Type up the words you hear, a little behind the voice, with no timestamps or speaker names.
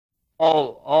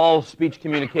all speech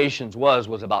communications was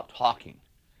about talking,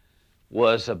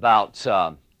 was about,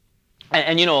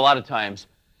 and you know, a lot of times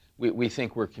we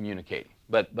think we're communicating,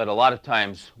 but a lot of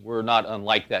times we're not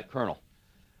unlike that colonel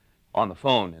on the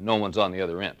phone and no one's on the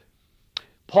other end.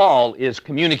 Paul is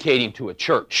communicating to a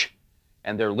church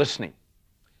and they're listening.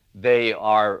 They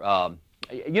are,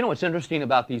 you know what's interesting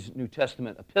about these New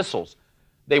Testament epistles?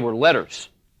 They were letters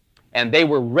and they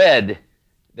were read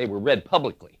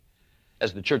publicly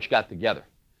as the church got together.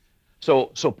 So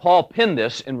Paul penned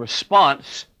this in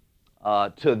response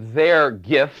to their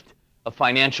gift, a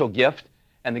financial gift,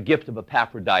 and the gift of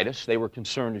Epaphroditus. They were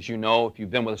concerned, as you know, if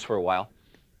you've been with us for a while,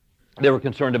 they were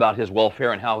concerned about his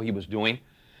welfare and how he was doing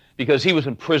because he was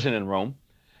in prison in Rome.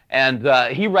 And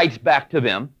he writes back to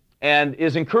them and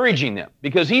is encouraging them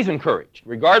because he's encouraged.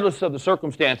 Regardless of the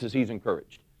circumstances, he's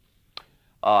encouraged.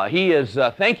 He is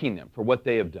thanking them for what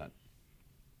they have done.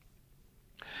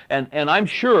 And I'm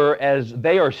sure as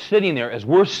they are sitting there, as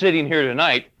we're sitting here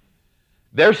tonight,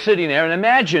 they're sitting there, and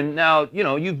imagine now, you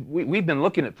know, we've been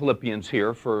looking at Philippians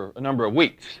here for a number of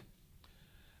weeks.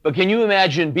 But can you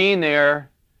imagine being there,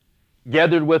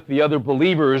 gathered with the other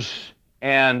believers,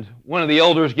 and one of the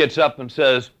elders gets up and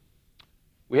says,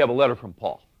 "We have a letter from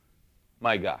Paul."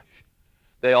 My gosh.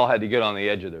 They all had to get on the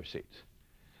edge of their seats,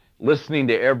 listening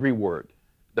to every word.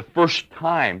 The first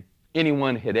time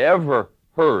anyone had ever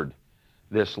heard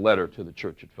this letter to the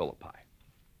church at Philippi.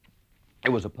 It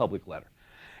was a public letter.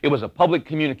 It was a public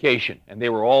communication, and they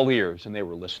were all ears, and they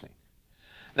were listening.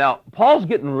 Now, Paul's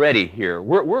getting ready here.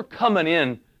 We're coming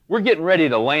in. We're getting ready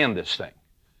to land this thing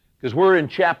because we're in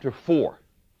chapter 4.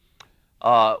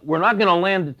 We're not going to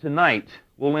land it tonight.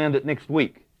 We'll land it next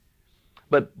week.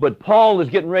 But Paul is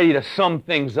getting ready to sum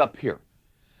things up here.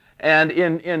 And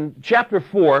in chapter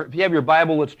 4, if you have your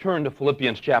Bible, let's turn to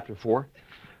Philippians chapter 4.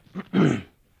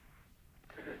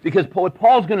 Because what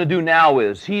Paul's going to do now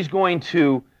is he's going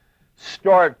to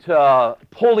start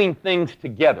pulling things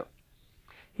together.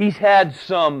 He's had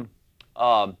some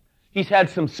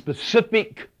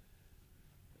specific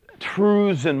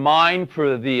truths in mind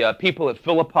for the people at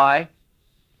Philippi,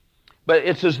 but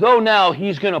it's as though now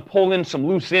he's going to pull in some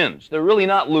loose ends. They're really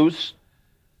not loose,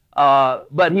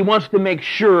 but he wants to make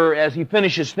sure as he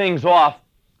finishes things off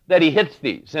that he hits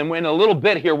these. And in a little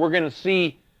bit here, we're going to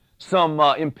see some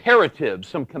imperatives,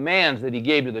 some commands that he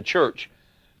gave to the church.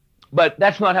 But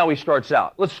that's not how he starts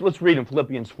out. Let's read in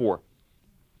Philippians 4.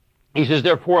 He says,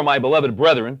 "Therefore, my beloved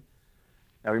brethren,"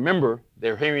 now remember,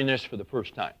 they're hearing this for the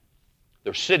first time.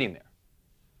 They're sitting there.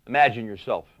 Imagine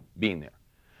yourself being there.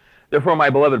 "Therefore, my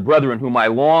beloved brethren, whom I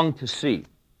long to see,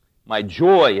 my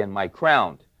joy and my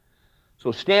crown.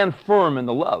 So stand firm in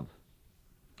the love.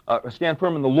 Stand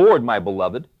firm in the Lord, my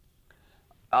beloved."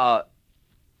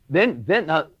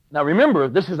 Now remember,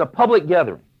 this is a public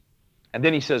gathering. And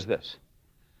then he says this,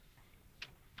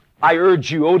 "I urge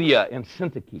Euodia and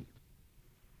Syntyche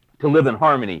to live in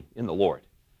harmony in the Lord."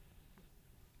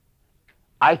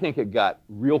 I think it got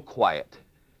real quiet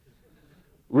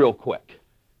real quick.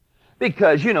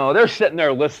 Because, you know, they're sitting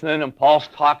there listening, and Paul's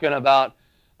talking about,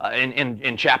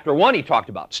 in chapter 1, he talked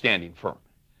about standing firm.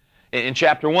 In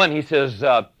chapter 1, he says,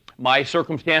 "My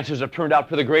circumstances have turned out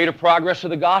for the greater progress of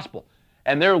the gospel."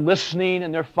 And they're listening,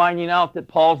 and they're finding out that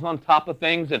Paul's on top of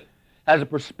things and has a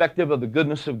perspective of the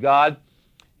goodness of God.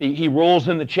 He rolls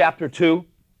into chapter 2.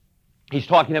 He's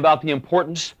talking about the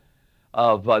importance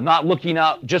of not looking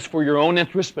out just for your own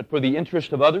interest, but for the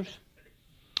interest of others.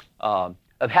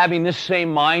 Of having this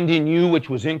same mind in you which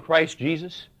was in Christ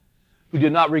Jesus, who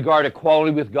did not regard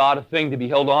equality with God a thing to be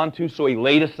held on to, so he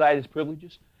laid aside his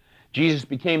privileges. Jesus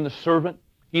became the servant.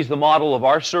 He's the model of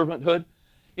our servanthood.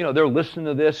 You know, they're listening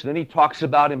to this. Then he talks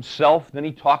about himself. Then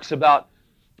he talks about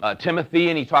Timothy,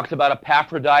 and he talks about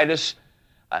Epaphroditus.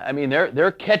 I mean,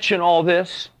 they're catching all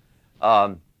this.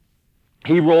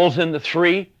 He rolls into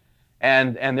 3,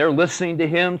 and they're listening to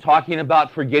him, talking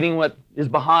about forgetting what is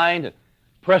behind and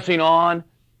pressing on.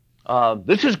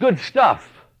 This is good stuff.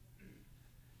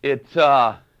 It's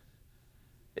got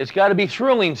to be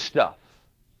thrilling stuff.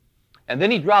 And then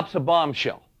he drops a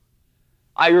bombshell.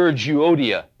 "I urge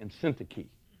Euodia and Syntyche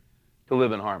to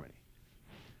live in harmony."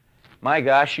 My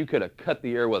gosh, you could have cut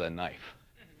the air with a knife.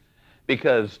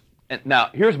 Because, now,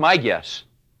 here's my guess.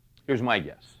 Here's my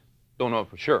guess. Don't know it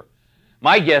for sure.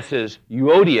 My guess is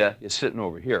Euodia is sitting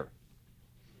over here.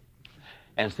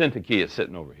 And Syntyche is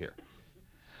sitting over here.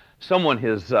 Someone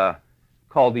has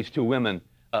called these two women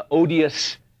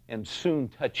odious and soon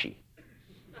touchy.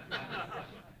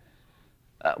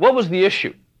 What was the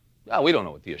issue? Well, we don't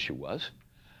know what the issue was.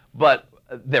 But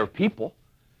they're people.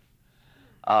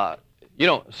 You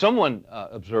know, someone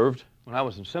observed when I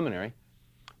was in seminary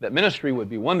that ministry would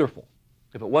be wonderful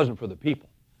if it wasn't for the people.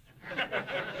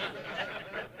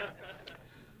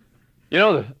 You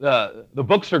know, the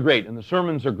books are great, and the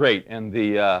sermons are great, and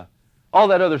the all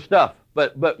that other stuff.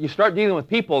 But you start dealing with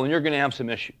people, and you're going to have some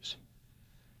issues.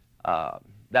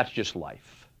 That's just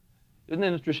life. Isn't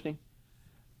that interesting?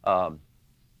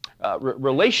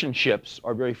 Relationships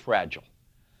are very fragile,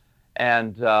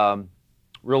 and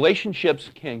relationships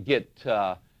can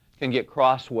get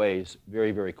crossways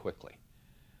very, very quickly.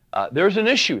 There's an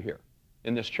issue here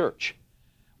in this church.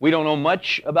 We don't know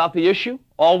much about the issue.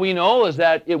 All we know is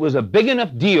that it was a big enough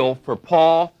deal for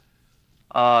Paul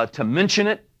to mention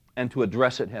it and to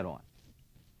address it head on.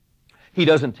 He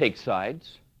doesn't take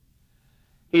sides.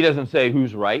 He doesn't say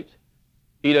who's right.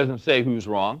 He doesn't say who's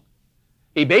wrong.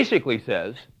 He basically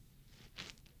says,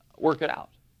 work it out.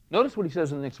 Notice what he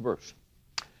says in the next verse.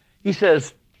 He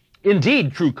says,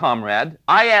 indeed, true comrade,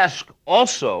 I ask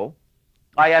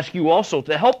you also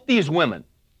to help these women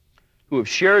who have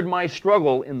shared my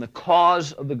struggle in the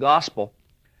cause of the gospel,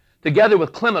 together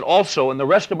with Clement also and the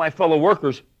rest of my fellow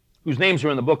workers whose names are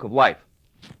in the book of life.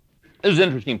 This is an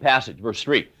interesting passage, verse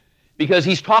 3, because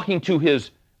he's talking to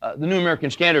his, the New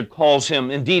American Standard calls him,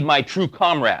 indeed, my true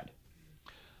comrade.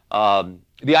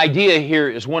 The idea here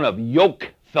is one of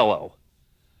yoke fellow.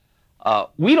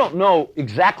 We don't know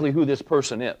exactly who this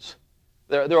person is.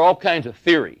 There are all kinds of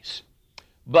theories.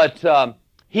 But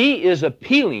he is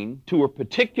appealing to a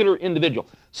particular individual.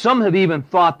 Some have even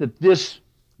thought that this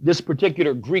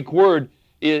particular Greek word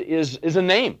is a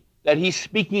name, that he's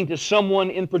speaking to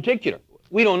someone in particular.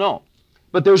 We don't know.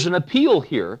 But there's an appeal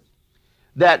here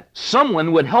that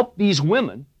someone would help these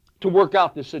women to work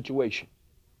out this situation.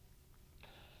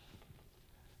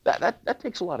 That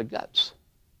takes a lot of guts.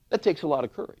 That takes a lot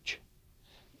of courage.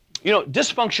 You know,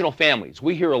 dysfunctional families.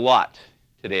 We hear a lot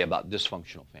today about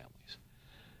dysfunctional families.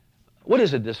 What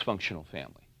is a dysfunctional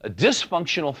family? A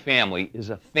dysfunctional family is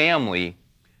a family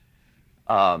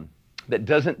that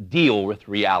doesn't deal with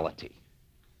reality.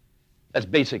 That's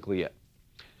basically it.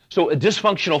 So a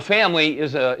dysfunctional family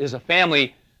is a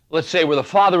family, let's say, where the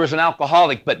father is an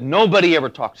alcoholic, but nobody ever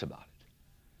talks about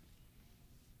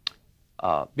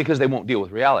it because they won't deal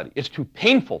with reality. It's too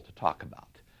painful to talk about.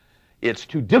 It's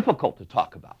too difficult to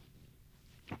talk about.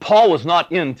 Paul was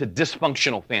not into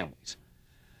dysfunctional families.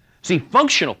 See,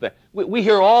 functional families, we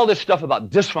hear all this stuff about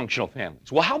dysfunctional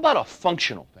families. Well, how about a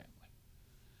functional family?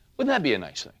 Wouldn't that be a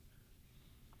nice thing?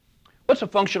 What's a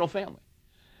functional family?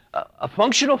 A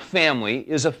functional family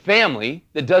is a family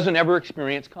that doesn't ever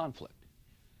experience conflict.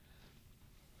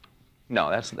 No,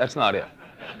 that's not it.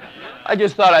 I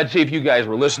just thought I'd see if you guys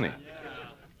were listening.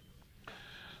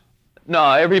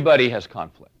 No, everybody has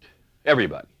conflict.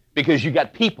 Everybody. Because you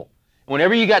got people. And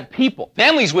whenever you got people,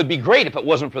 families would be great if it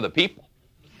wasn't for the people.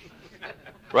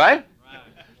 Right?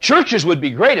 Churches would be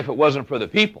great if it wasn't for the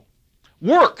people.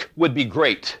 Work would be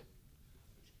great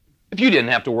if you didn't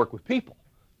have to work with people.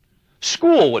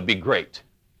 School would be great.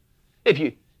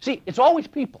 See, it's always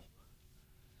people.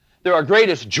 They're our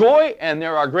greatest joy and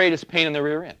they're our greatest pain in the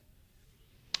rear end.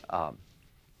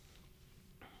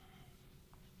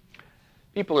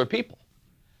 People are people.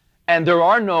 And there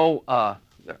are no,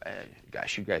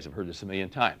 gosh, you guys have heard this a million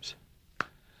times.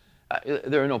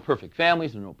 There are no perfect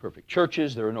families, there are no perfect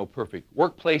churches, there are no perfect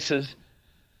workplaces,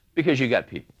 because you got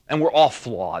people. And we're all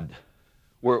flawed.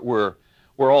 We're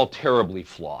all terribly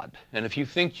flawed. And if you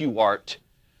think you aren't,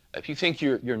 if you think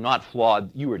you're not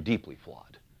flawed, you are deeply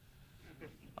flawed.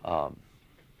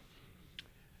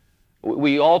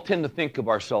 We all tend to think of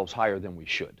ourselves higher than we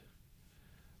should.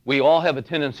 We all have a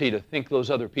tendency to think those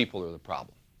other people are the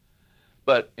problem.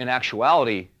 But in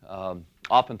actuality,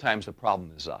 oftentimes the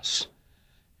problem is us.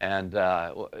 And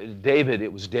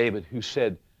it was David who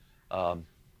said,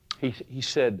 he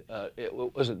said,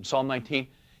 was it in Psalm 19?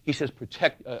 He says,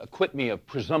 acquit me of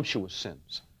presumptuous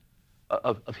sins,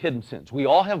 of hidden sins. We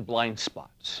all have blind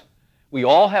spots. We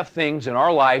all have things in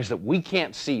our lives that we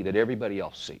can't see that everybody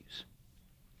else sees.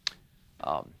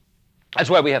 That's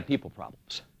why we have people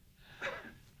problems.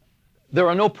 There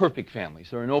are no perfect families.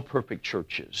 There are no perfect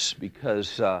churches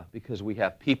because we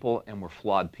have people and we're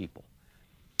flawed people.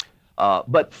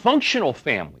 But functional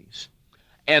families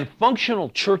and functional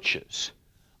churches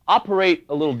operate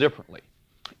a little differently.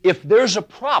 If there's a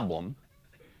problem,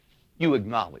 you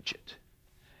acknowledge it.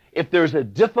 If there's a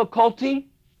difficulty,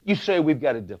 you say, we've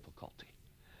got a difficulty.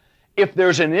 If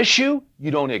there's an issue,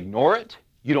 you don't ignore it.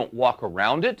 You don't walk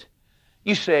around it.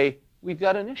 You say, we've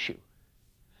got an issue.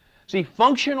 See,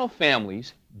 functional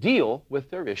families deal with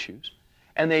their issues,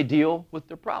 and they deal with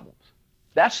their problems.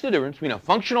 That's the difference between a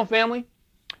functional family.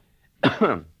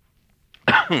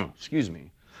 Excuse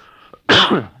me.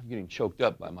 I'm getting choked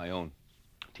up by my own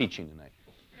teaching tonight.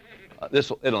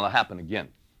 It'll happen again,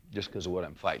 just because of what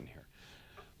I'm fighting here.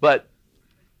 But,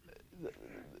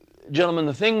 gentlemen,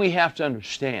 the thing we have to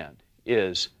understand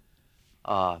is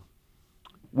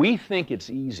we think it's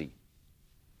easy.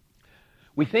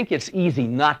 We think it's easy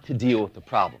not to deal with the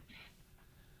problem.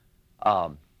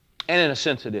 And in a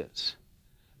sense it is.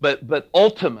 But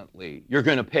ultimately, you're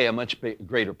going to pay a much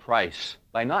greater price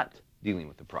by not dealing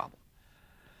with the problem.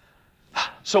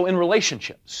 So in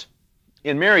relationships,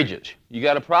 in marriages, you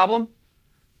got a problem?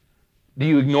 Do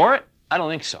you ignore it? I don't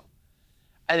think so.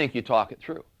 I think you talk it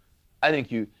through. I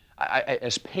think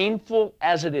as painful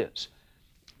as it is,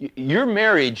 your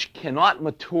marriage cannot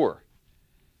mature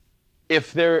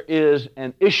if there is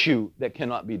an issue that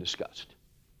cannot be discussed.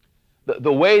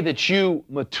 The way that you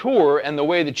mature and the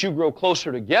way that you grow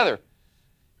closer together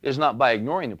is not by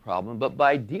ignoring the problem, but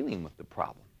by dealing with the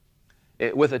problem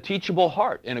with a teachable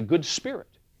heart and a good spirit.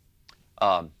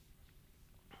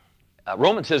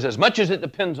 Romans says, as much as it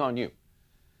depends on you,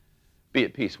 be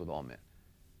at peace with all men.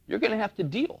 You're going to have to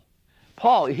deal.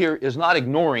 Paul here is not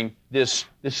ignoring this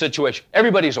situation.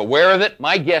 Everybody's aware of it.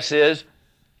 My guess is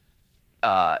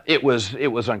it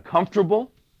was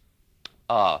uncomfortable.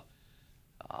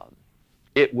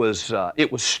 It was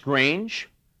strange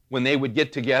when they would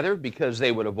get together because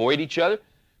they would avoid each other.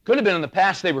 Could have been in the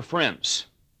past they were friends.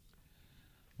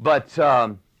 But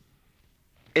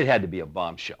it had to be a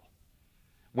bombshell.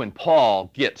 When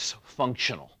Paul gets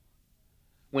functional,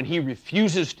 when he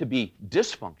refuses to be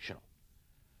dysfunctional.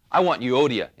 I want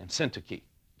Euodia and Syntyche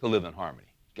to live in harmony.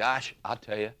 Gosh, I'll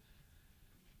tell you,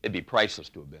 it'd be priceless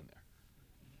to have been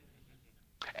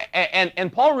there.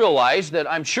 And Paul realized that,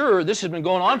 I'm sure this has been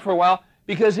going on for a while,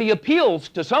 because he appeals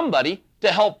to somebody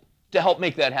to help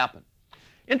make that happen.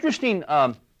 Interesting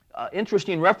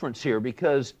reference here,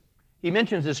 because he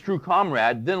mentions his true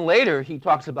comrade. Then later he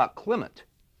talks about Clement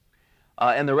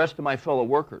and the rest of my fellow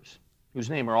workers, whose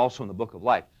name are also in the book of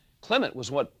life. Clement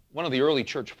was one of the early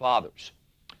church fathers.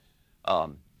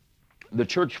 The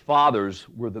church fathers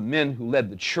were the men who led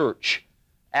the church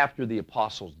after the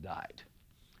apostles died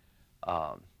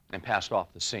and passed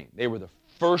off the scene. They were the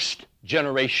first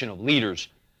generation of leaders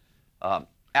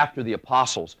after the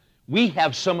apostles. We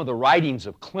have some of the writings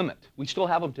of Clement. We still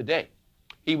have them today.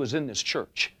 He was in this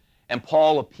church, and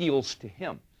Paul appeals to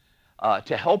him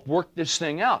to help work this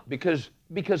thing out, because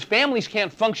families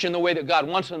can't function the way that God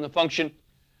wants them to function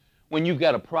when you've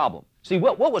got a problem. See,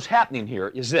 what was happening here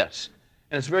is this,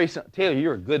 and it's very simple. Taylor,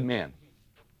 you're a good man.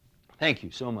 Thank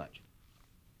you so much.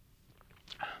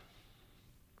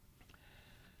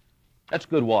 That's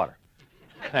good water.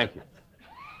 Thank you.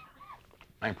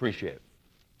 I appreciate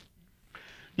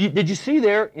it. Did you see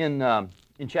there in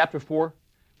chapter 4,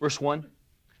 verse 1?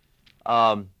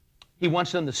 He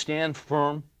wants them to stand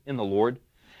firm in the Lord.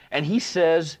 And he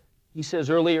says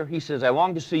earlier, I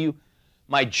long to see you,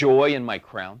 my joy and my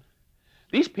crown.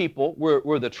 These people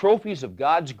were the trophies of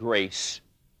God's grace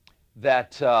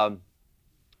that Paul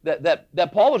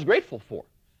was grateful for.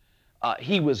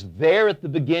 He was there at the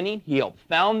beginning. He helped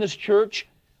found this church,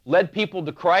 led people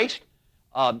to Christ.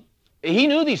 He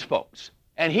knew these folks,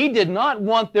 and he did not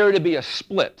want there to be a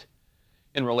split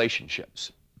in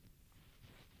relationships.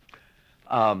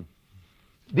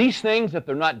 These things, if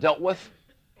they're not dealt with,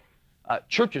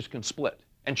 churches can split,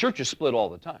 and churches split all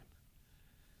the time.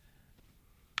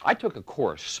 I took a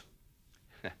course.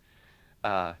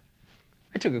 I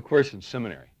took a course in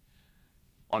seminary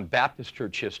on Baptist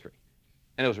church history,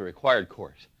 and it was a required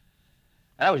course.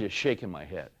 And I was just shaking my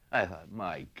head. I thought,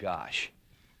 my gosh.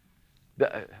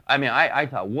 I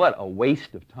thought, what a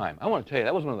waste of time. I want to tell you,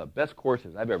 that was one of the best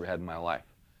courses I've ever had in my life.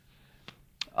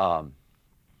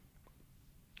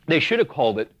 They should have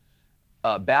called it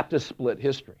Baptist Split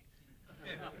History.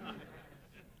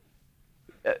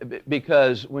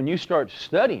 Because when you start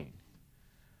studying,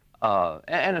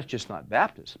 and it's just not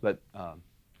Baptist, but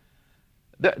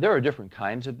there are different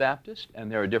kinds of Baptists,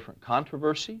 and there are different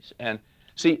controversies. And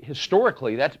see,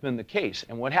 historically, that's been the case.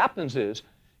 And what happens is,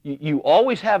 you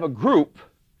always have a group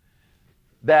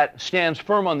that stands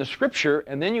firm on the Scripture,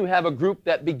 and then you have a group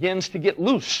that begins to get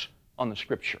loose on the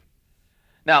Scripture.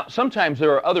 Now, sometimes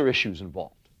there are other issues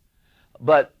involved.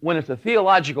 But when it's a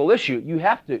theological issue, you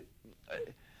have to...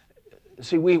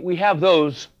 See, we have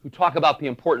those who talk about the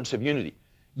importance of unity.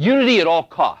 Unity at all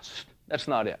costs. That's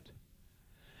not it.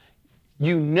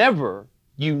 You never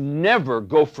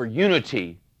go for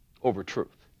unity over truth.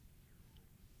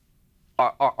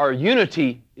 Our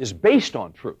unity is based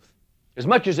on truth. As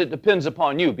much as it depends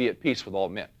upon you, be at peace with all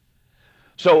men.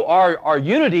 So our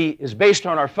unity is based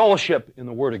on our fellowship in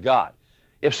the Word of God.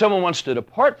 If someone wants to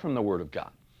depart from the Word of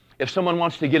God, if someone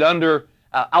wants to get under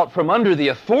out from under the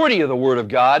authority of the Word of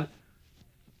God,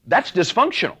 that's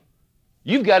dysfunctional.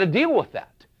 You've got to deal with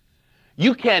that.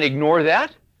 You can't ignore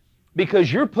that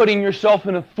because you're putting yourself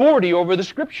in authority over the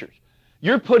Scriptures.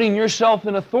 You're putting yourself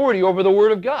in authority over the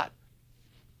Word of God.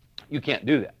 You can't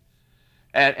do that.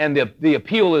 And the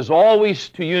appeal is always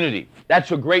to unity.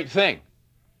 That's a great thing.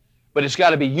 But it's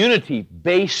got to be unity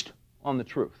based on the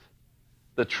truth.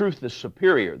 The truth is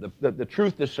superior. The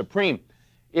truth is supreme.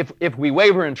 If we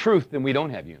waver in truth, then we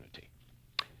don't have unity.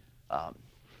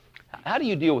 How do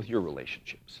you deal with your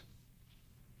relationships?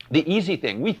 The easy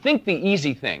thing. We think the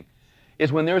easy thing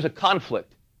is when there's a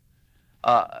conflict.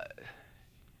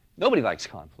 Nobody likes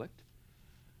conflict.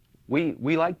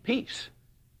 We like peace.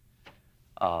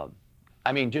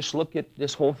 I mean, just look at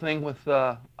this whole thing with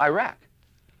Iraq.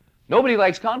 Nobody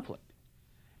likes conflict.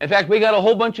 In fact, we got a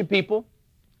whole bunch of people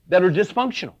that are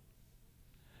dysfunctional.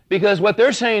 Because what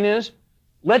they're saying is,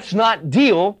 let's not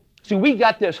deal. See, we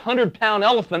got this 100-pound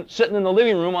elephant sitting in the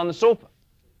living room on the sofa.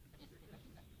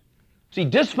 See,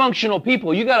 dysfunctional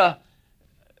people,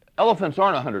 elephants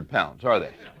aren't 100 pounds, are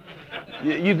they?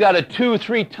 You've got a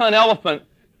 2-3-ton elephant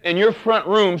in your front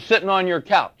room sitting on your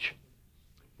couch.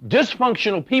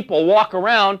 Dysfunctional people walk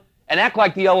around and act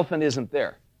like the elephant isn't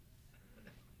there.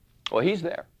 Well, he's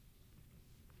there.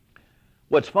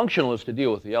 What's functional is to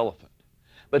deal with the elephant.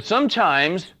 But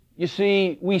sometimes, you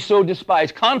see, we so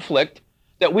despise conflict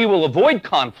that we will avoid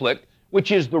conflict,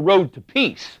 which is the road to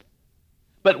peace.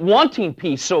 But wanting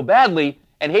peace so badly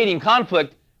and hating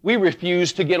conflict, we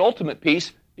refuse to get ultimate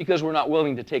peace because we're not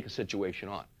willing to take a situation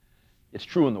on. It's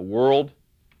true in the world.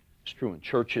 It's true in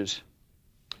churches.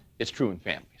 It's true in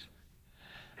families.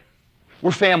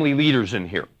 We're family leaders in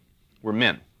here. We're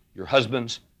men. Your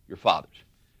husbands, your fathers.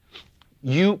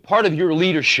 Part of your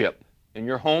leadership in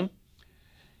your home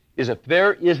is if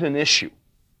there is an issue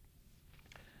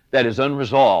that is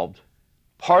unresolved,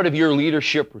 part of your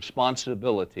leadership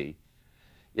responsibility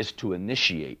is to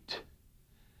initiate,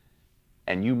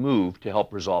 and you move to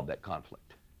help resolve that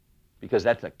conflict. Because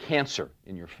that's a cancer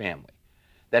in your family.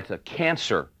 That's a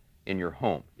cancer in your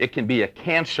home. It can be a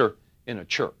cancer in a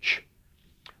church.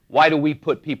 Why do we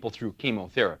put people through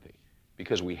chemotherapy?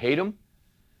 Because we hate them?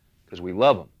 Because we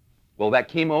love them. Will that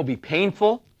chemo be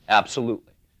painful?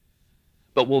 Absolutely.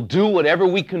 But we'll do whatever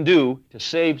we can do to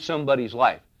save somebody's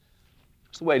life.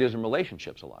 That's the way it is in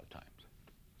relationships a lot of times.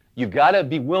 You've got to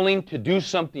be willing to do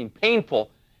something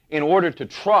painful in order to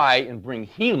try and bring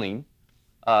healing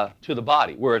to the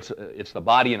body, where it's the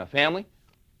body in a family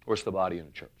or it's the body in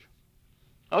a church.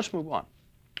 Now let's move on,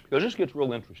 because this gets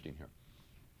real interesting here.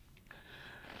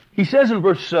 He says in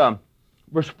verse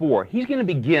 4, he's going to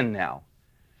begin now.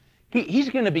 He's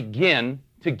going to begin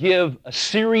to give a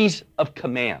series of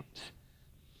commands.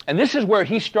 And this is where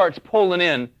he starts pulling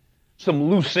in some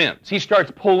loose ends. He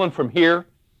starts pulling from here,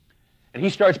 and he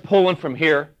starts pulling from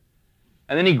here,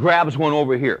 and then he grabs one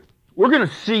over here. We're going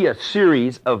to see a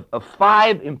series of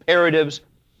 5 imperatives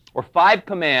or 5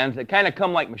 commands that kind of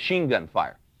come like machine gun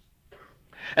fire.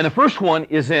 And the first one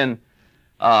is in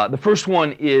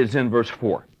verse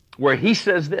 4, where he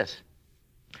says this.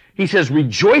 He says,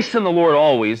 "Rejoice in the Lord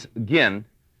always." Again,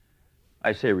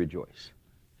 I say rejoice.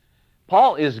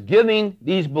 Paul is giving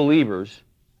these believers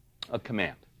a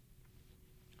command.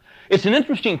 It's an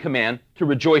interesting command to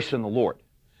rejoice in the Lord.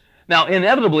 Now,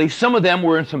 inevitably, some of them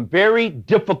were in some very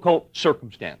difficult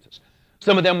circumstances.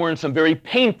 Some of them were in some very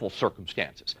painful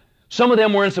circumstances. Some of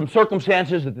them were in some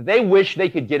circumstances that they wished they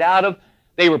could get out of.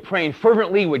 They were praying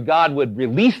fervently that God would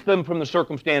release them from the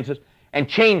circumstances and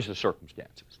change the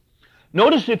circumstances.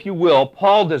 Notice, if you will,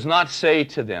 Paul does not say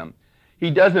to them,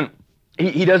 he doesn't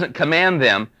command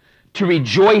them to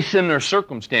rejoice in their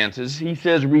circumstances. He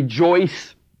says,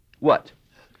 rejoice what?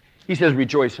 He says,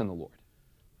 rejoice in the Lord.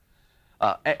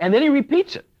 And then he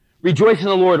repeats it. Rejoice in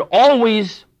the Lord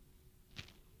always.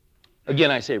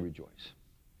 Again, I say rejoice.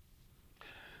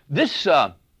 This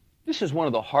is one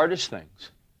of the hardest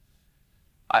things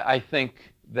I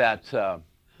think that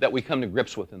we come to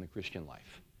grips with in the Christian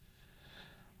life.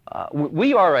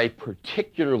 We are a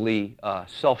particularly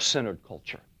self-centered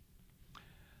culture.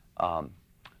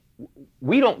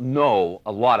 We don't know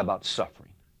a lot about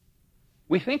suffering.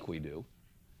 We think we do.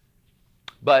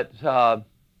 But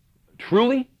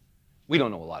truly, we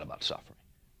don't know a lot about suffering.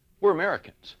 We're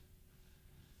Americans.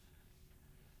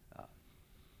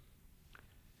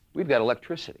 We've got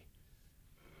electricity.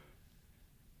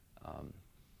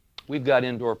 We've got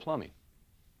indoor plumbing.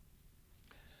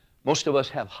 Most of us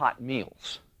have hot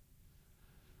meals.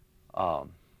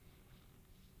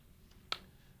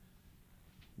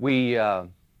 We have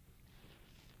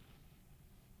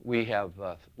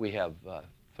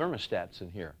thermostats in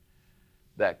here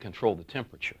that control the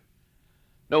temperature.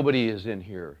 Nobody is in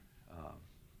here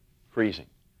freezing.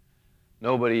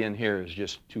 Nobody in here is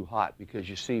just too hot, because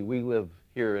you see, we live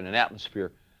here in an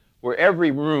atmosphere where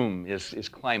every room is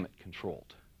climate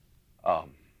controlled.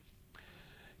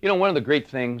 You know, one of the great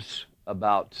things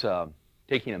about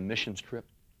taking a missions trip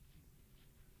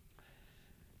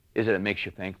is that it makes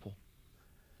you thankful.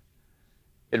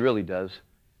 It really does.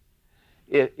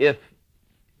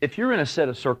 If you're in a set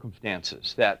of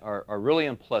circumstances that are really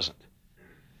unpleasant,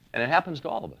 and it happens to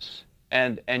all of us,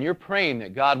 and you're praying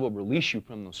that God will release you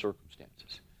from those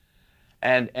circumstances,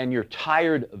 and you're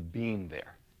tired of being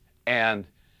there, and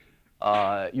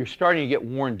you're starting to get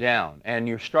worn down, and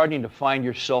you're starting to find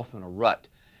yourself in a rut,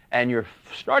 and you're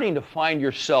starting to find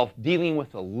yourself dealing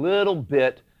with a little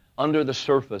bit under the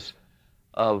surface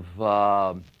of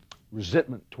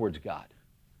resentment towards God,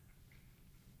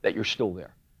 that you're still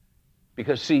there.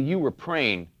 Because, see, you were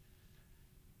praying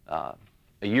a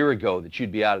year ago that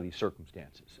you'd be out of these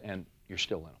circumstances, and you're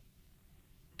still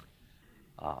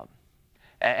in them.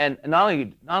 And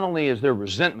not only is there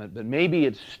resentment, but maybe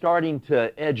it's starting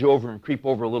to edge over and creep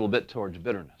over a little bit towards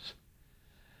bitterness.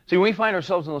 See, when we find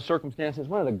ourselves in those circumstances,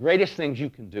 one of the greatest things you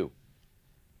can do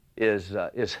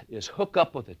is hook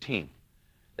up with a team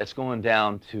that's going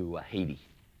down to Haiti.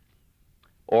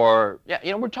 Or, yeah,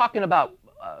 you know, we're talking about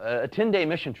a 10-day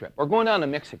mission trip, or going down to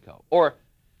Mexico. Or,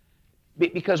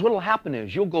 because what will happen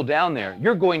is you'll go down there,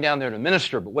 you're going down there to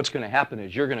minister, but what's going to happen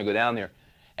is you're going to go down there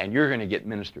and you're going to get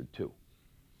ministered to.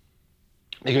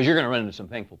 Because you're going to run into some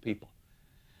thankful people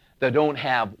that don't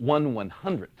have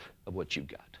 1/100th of what you've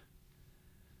got,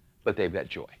 but they've got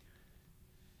joy.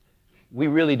 We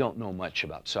really don't know much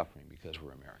about suffering because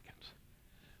we're Americans.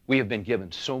 We have been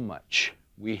given so much.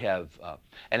 We have,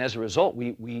 and as a result,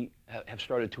 we have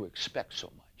started to expect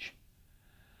so much.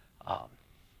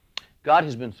 God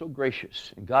has been so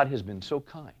gracious, and God has been so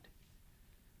kind.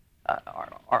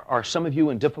 Are some of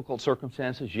you in difficult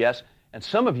circumstances? Yes. And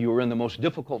some of you are in the most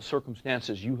difficult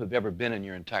circumstances you have ever been in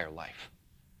your entire life.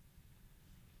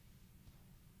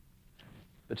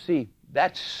 But see,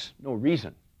 that's no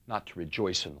reason not to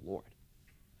rejoice in the Lord.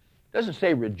 It doesn't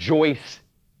say rejoice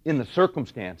in the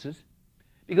circumstances,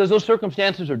 because those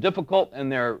circumstances are difficult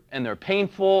and they're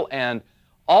painful and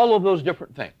all of those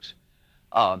different things.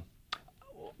 Well,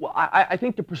 I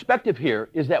think the perspective here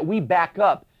is that we back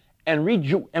up and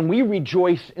we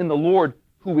rejoice in the Lord,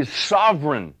 who is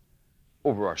sovereign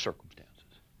over our circumstances.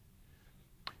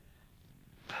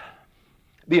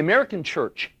 The American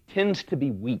church tends to be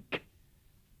weak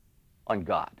on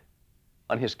God,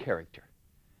 on His character,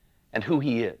 and who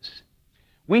He is.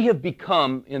 We have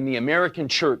become, in the American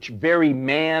church, very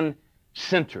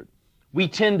man-centered. We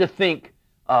tend to think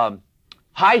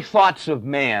high thoughts of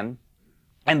man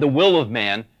and the will of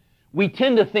man. We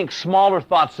tend to think smaller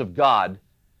thoughts of God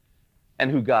and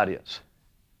who God is.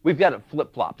 We've got it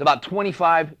flip-flopped. About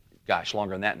 25, gosh,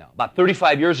 longer than that now, about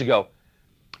 35 years ago,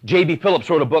 J.B. Phillips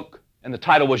wrote a book, and the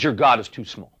title was Your God is Too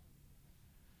Small.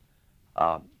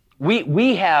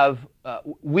 We have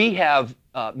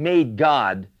made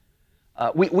God,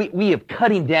 we have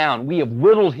cut Him down. We have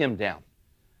whittled Him down.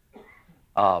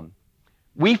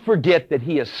 We forget that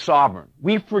He is sovereign.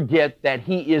 We forget that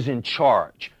He is in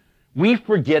charge. We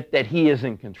forget that He is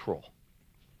in control.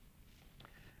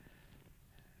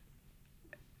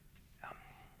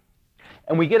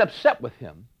 And we get upset with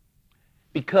Him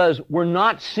because we're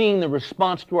not seeing the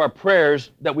response to our prayers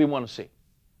that we want to see.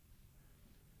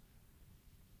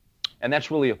 And that's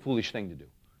really a foolish thing to do.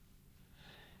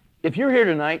 If you're here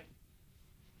tonight,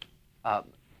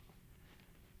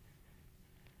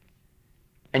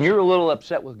 and you're a little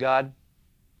upset with God,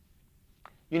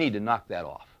 you need to knock that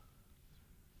off.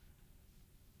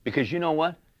 Because you know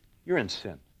what? You're in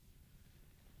sin.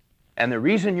 And the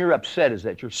reason you're upset is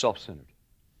that you're self-centered.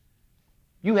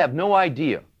 You have no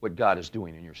idea what God is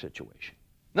doing in your situation.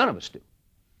 None of us do.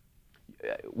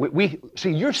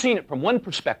 See, you're seeing it from one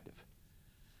perspective.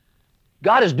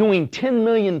 God is doing 10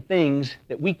 million things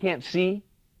that we can't see,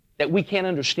 that we can't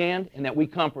understand, and that we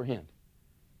comprehend.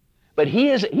 But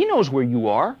He knows where you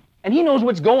are, and He knows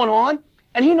what's going on,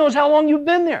 and He knows how long you've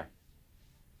been there.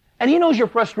 And He knows your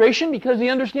frustration because He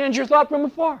understands your thought from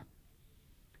afar.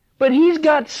 But He's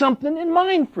got something in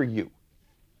mind for you.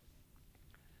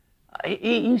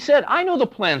 He said, I know the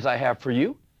plans I have for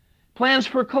you. Plans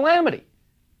for calamity,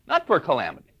 not for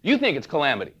calamity. You think it's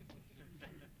calamity.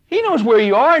 He knows where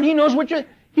you are, and He knows what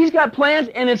He's got plans,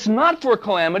 and it's not for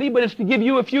calamity, but it's to give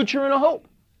you a future and a hope.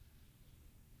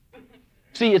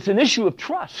 See, it's an issue of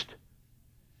trust.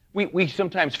 We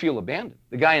sometimes feel abandoned.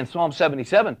 The guy in Psalm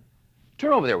 77,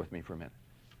 turn over there with me for a minute.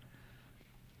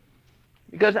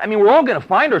 Because, I mean, we're all going to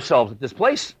find ourselves at this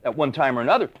place at one time or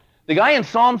another. The guy in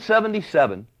Psalm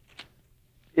 77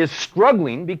 is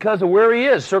struggling because of where he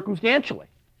is circumstantially.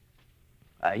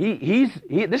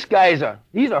 This guy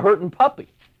he's a hurting puppy.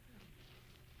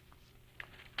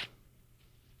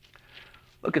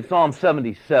 Look at Psalm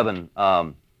 77.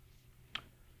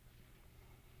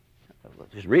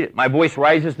 Just read it. My voice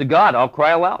rises to God, I'll cry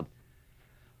aloud.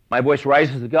 My voice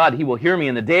rises to God, He will hear me.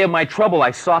 In the day of my trouble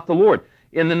I sought the Lord.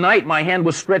 In the night my hand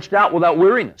was stretched out without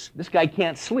weariness. This guy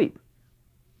can't sleep.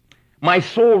 My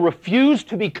soul refused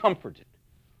to be comforted.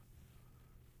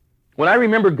 When I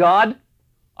remember God,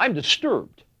 I'm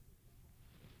disturbed.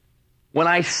 When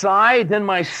I sigh, then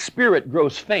my spirit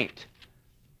grows faint.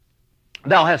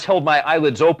 Thou hast held my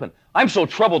eyelids open. I'm so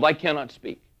troubled I cannot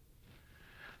speak.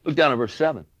 Look down at verse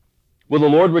 7. Will the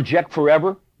Lord reject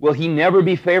forever? Will He never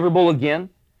be favorable again?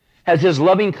 Has His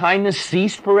loving kindness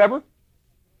ceased forever?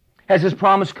 Has His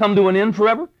promise come to an end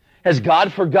forever? Has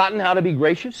God forgotten how to be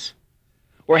gracious?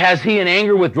 Or has He in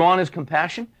anger withdrawn His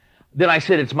compassion? Then I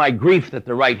said, it's my grief that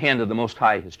the right hand of the Most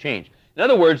High has changed. In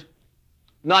other words,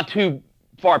 not too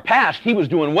far past, he was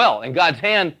doing well, and God's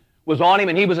hand was on him,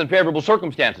 and he was in favorable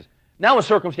circumstances. Now his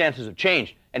circumstances have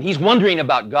changed, and he's wondering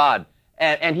about God,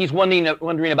 and he's wondering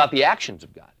about the actions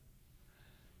of God.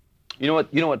 You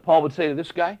know what Paul would say to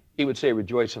this guy? He would say,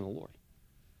 rejoice in the Lord.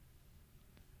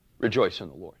 Rejoice in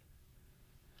the Lord.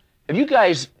 Have you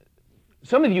guys,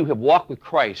 some of you have walked with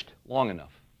Christ long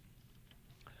enough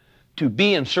to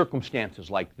be in circumstances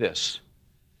like this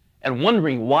and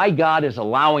wondering why God is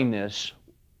allowing this,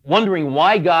 wondering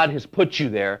why God has put you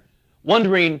there,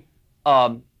 wondering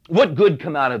what good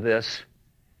come out of this,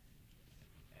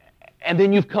 and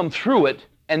then you've come through it,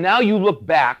 and now you look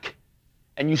back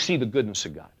and you see the goodness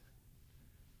of God.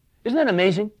 Isn't that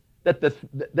amazing? That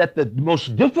the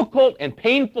most difficult and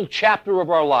painful chapter of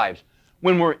our lives,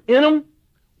 when we're in them,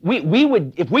 we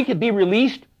would, if we could be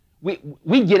released,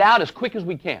 we'd get out as quick as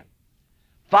we can.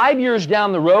 5 years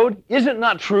down the road, is it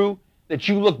not true that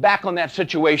you look back on that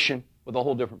situation with a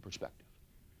whole different perspective?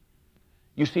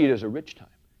 You see it as a rich time.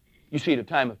 You see it a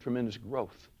time of tremendous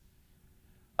growth.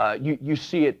 You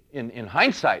see it in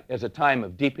hindsight as a time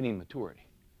of deepening maturity,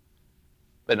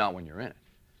 but not when you're in it.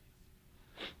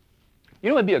 You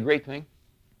know what would be a great thing?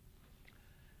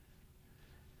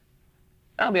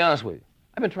 I'll be honest with you.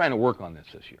 I've been trying to work on this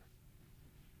year.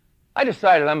 I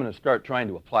decided I'm going to start trying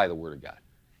to apply the Word of God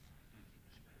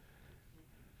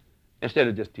instead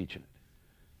of just teaching it.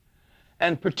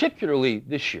 And particularly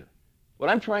this year,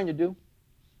 what I'm trying to do,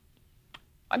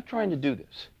 I'm trying to do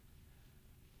this.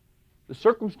 The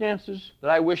circumstances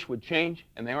that I wish would change,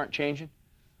 and they aren't changing,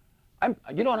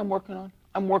 you know what I'm working on?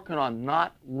 I'm working on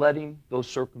not letting those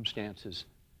circumstances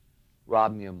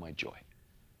rob me of my joy.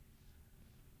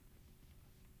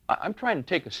 I'm trying to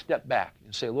take a step back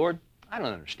and say, Lord, I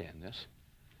don't understand this.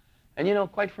 And you know,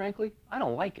 quite frankly, I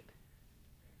don't like it.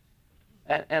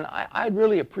 And I'd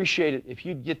really appreciate it if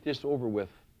you'd get this over with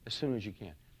as soon as you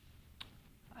can.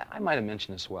 I might have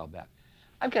mentioned this a while back.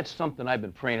 I've got something I've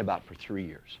been praying about for 3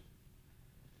 years.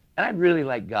 And I'd really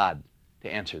like God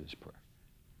to answer this prayer.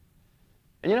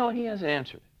 And you know what? He hasn't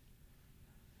answered it.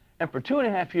 And for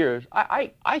 2.5 years,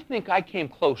 I think I came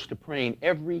close to praying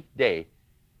every day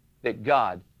that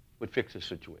God would fix this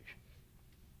situation.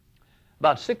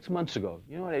 About 6 months ago,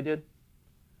 you know what I did?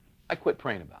 I quit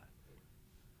praying about it.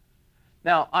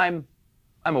 Now, I'm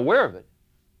aware of it,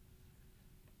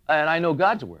 and I know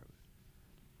God's aware of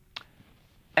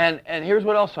it. And here's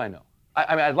what else I know.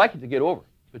 I mean, I'd like it to get over,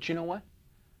 but you know what?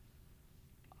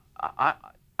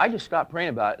 I just stopped praying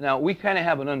about it. Now, we kind of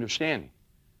have an understanding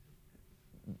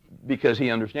because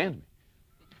he understands me.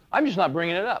 I'm just not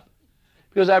bringing it up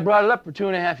because I brought it up for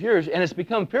 2.5 years, and it's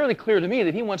become fairly clear to me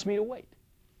that he wants me to wait.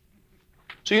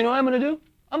 So you know what I'm going to do?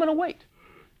 I'm going to wait.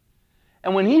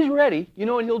 And when he's ready, you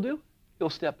know what he'll do? He'll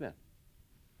step in.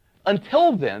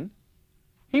 Until then,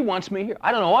 he wants me here.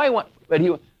 I don't know why he wants, but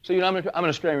he. So you know, I'm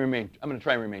going to try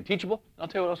and remain teachable. And I'll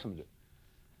tell you what else I'm going to do.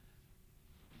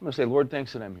 I'm going to say, Lord,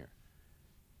 thanks that I'm here.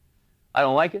 I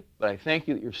don't like it, but I thank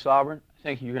you that you're sovereign. I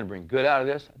thank you you're going to bring good out of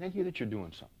this. I thank you that you're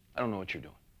doing something. I don't know what you're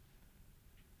doing.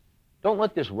 Don't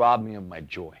let this rob me of my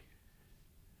joy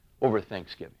over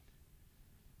Thanksgiving.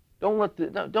 Don't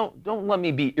let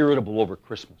me be irritable over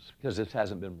Christmas because this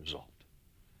hasn't been resolved.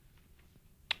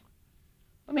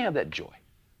 Let me have that joy.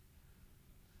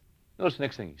 Notice the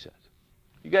next thing he says.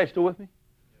 You guys still with me?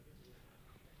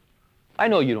 I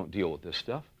know you don't deal with this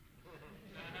stuff.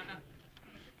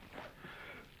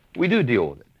 We do deal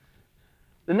with it.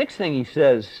 The next thing he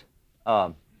says,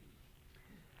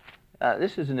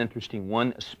 this is an interesting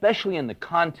one, especially in the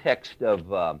context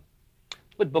of,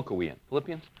 what book are we in?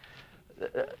 Philippians?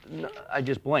 I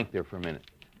just blanked there for a minute.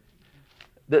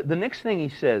 The next thing he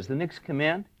says, the next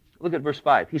command, look at verse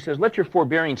 5. He says, let your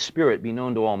forbearing spirit be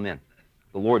known to all men.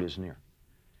 The Lord is near.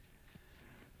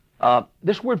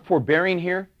 This word forbearing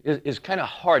here is kind of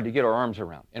hard to get our arms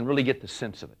around and really get the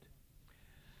sense of it.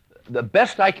 The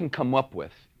best I can come up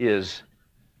with is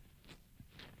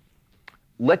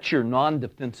let your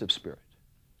non-defensive spirit.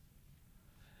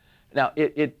 Now,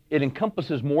 it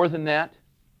encompasses more than that.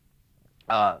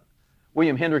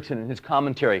 William Hendrickson, in his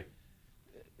commentary,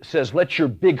 says, let your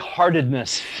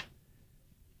big-heartedness.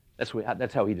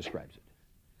 That's how he describes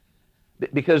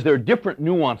it. Because there are different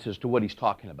nuances to what he's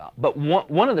talking about. But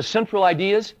one of the central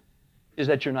ideas is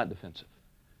that you're not defensive.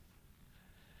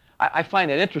 I find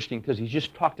that interesting because he's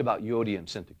just talked about Euodia and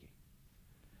Syntyche.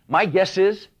 My guess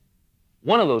is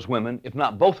one of those women, if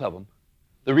not both of them,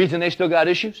 the reason they still got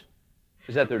issues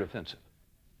is that they're defensive.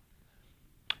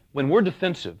 When we're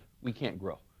defensive, we can't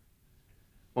grow.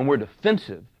 When we're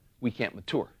defensive, we can't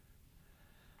mature.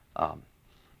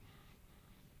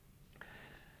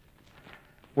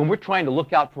 When we're trying to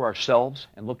look out for ourselves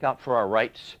and look out for our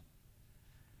rights,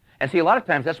 and see, a lot of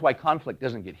times that's why conflict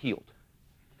doesn't get healed.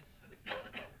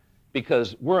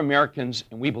 Because we're Americans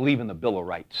and we believe in the Bill of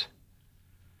Rights.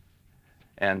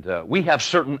 And we have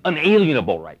certain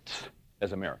unalienable rights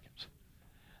as Americans.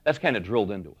 That's kind of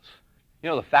drilled into us. You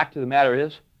know, the fact of the matter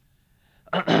is,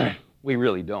 we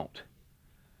really don't.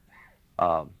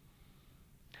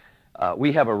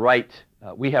 We have a right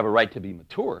to be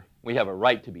mature. We have a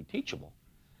right to be teachable.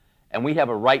 And we have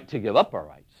a right to give up our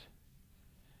rights.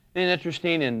 Isn't it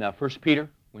interesting in 1 Peter,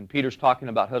 when Peter's talking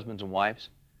about husbands and wives,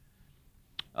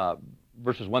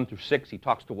 verses 1 through 6, he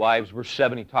talks to wives. Verse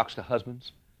 7, he talks to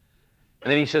husbands.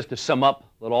 And then he says to sum up,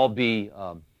 let all be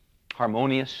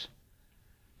harmonious,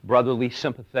 brotherly,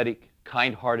 sympathetic,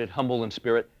 kind-hearted, humble in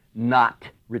spirit, not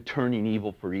returning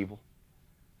evil for evil,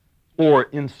 or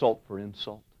insult for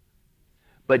insult,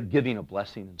 but giving a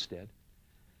blessing instead.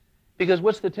 Because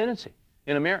what's the tendency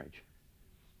in a marriage?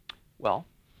 Well,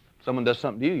 if someone does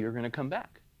something to you, you're going to come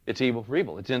back. It's evil for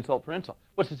evil. It's insult for insult.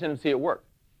 What's the tendency at work?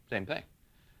 Same thing.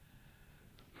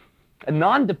 A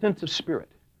non-defensive spirit.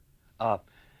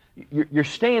 You're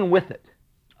staying with it.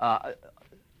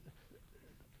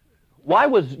 Why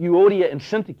was Euodia and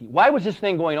Syntyche? Why was this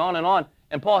thing going on,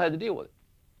 and Paul had to deal with it?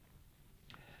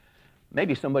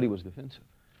 Maybe somebody was defensive.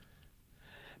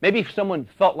 Maybe someone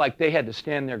felt like they had to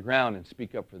stand their ground and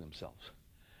speak up for themselves.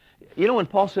 You know, when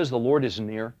Paul says the Lord is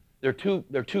near, there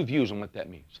are two views on what that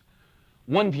means.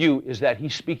 One view is that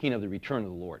he's speaking of the return of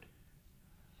the Lord.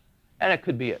 And it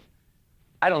could be it.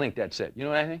 I don't think that's it. You know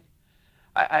what I think?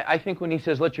 I think when he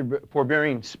says, let your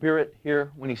forbearing spirit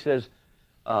here, when he says,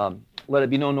 let it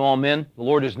be known to all men, the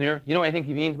Lord is near, you know what I think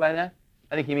he means by that?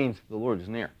 I think he means the Lord is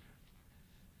near.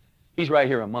 He's right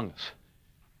here among us.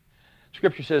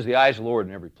 Scripture says the eyes of the Lord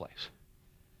in every place.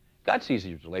 God sees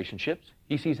these relationships.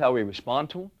 He sees how we respond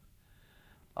to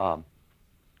them.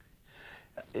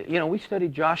 You know, we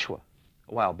studied Joshua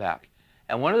a while back.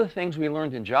 And one of the things we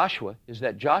learned in Joshua is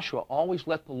that Joshua always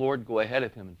let the Lord go ahead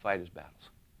of him and fight his battles.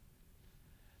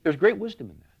 There's great wisdom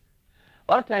in that.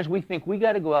 A lot of times we think we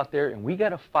got to go out there and we got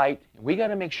to fight and we got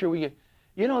to make sure we get...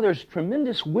 You know, there's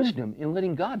tremendous wisdom in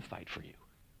letting God fight for you.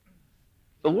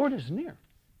 The Lord is near.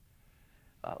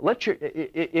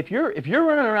 If you're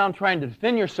running around trying to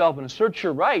defend yourself and assert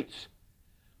your rights,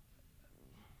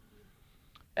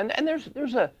 and there's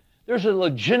a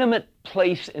legitimate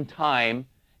place and time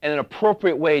and an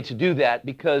appropriate way to do that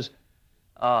because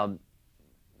you're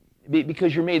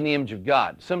made in the image of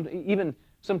God. Even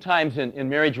sometimes in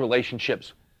marriage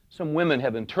relationships, some women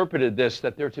have interpreted this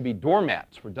that they're to be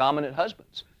doormats for dominant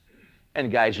husbands. And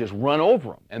guys just run over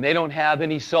them. And they don't have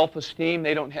any self-esteem.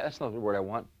 That's not the word I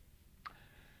want.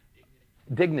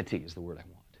 Dignity is the word I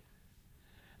want.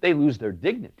 They lose their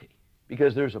dignity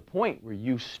because there's a point where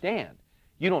you stand.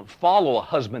 You don't follow a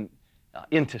husband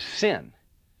into sin.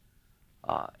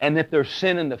 And if there's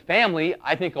sin in the family,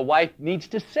 I think a wife needs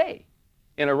to say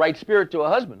in a right spirit to a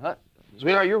husband,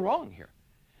 sweetheart, you're wrong here.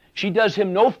 She does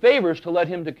him no favors to let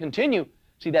him to continue.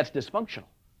 See, that's dysfunctional.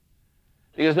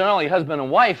 Because they're not only husband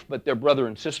and wife, but they're brother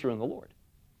and sister in the Lord.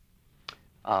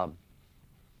 I've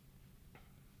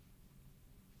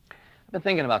been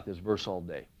thinking about this verse all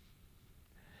day.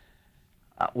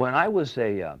 When I was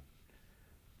a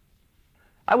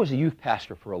youth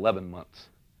pastor for 11 months.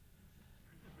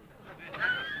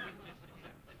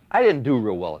 I didn't do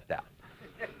real well at that.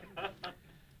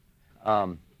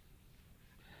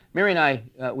 Mary and I,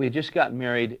 we had just gotten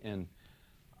married, and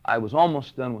I was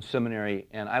almost done with seminary,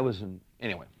 and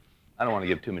anyway, I don't want to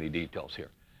give too many details here.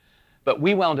 But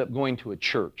we wound up going to a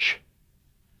church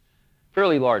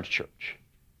fairly large church.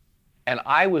 And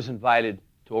I was invited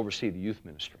to oversee the youth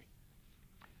ministry.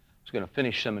 I was going to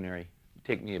finish seminary. It would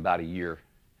take me about a year.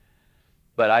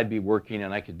 But I'd be working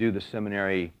and I could do the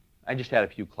seminary. I just had a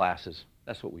few classes.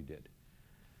 That's what we did.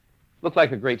 Looked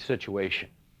like a great situation.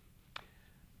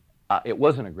 It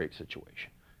wasn't a great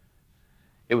situation.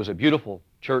 It was a beautiful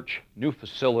church, new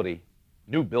facility,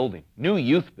 new building, new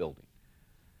youth building.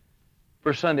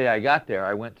 First Sunday I got there,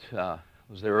 I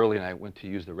was there early and I went to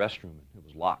use the restroom and it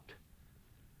was locked.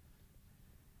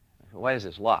 I said, why is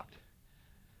this locked?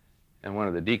 And one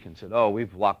of the deacons said, oh,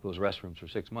 we've locked those restrooms for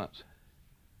 6 months.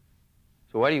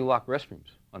 So why do you lock restrooms?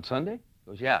 On Sunday?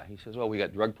 He goes, yeah. He says, well, we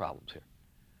got drug problems here.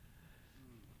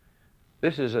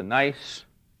 This is a nice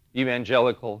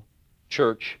evangelical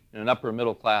church in an upper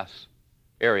middle class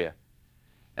area.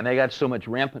 And they got so much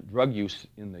rampant drug use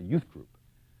in the youth group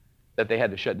that they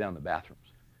had to shut down the bathrooms.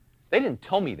 They didn't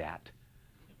tell me that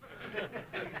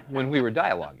when we were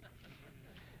dialoguing.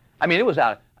 I mean, it was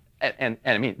out, and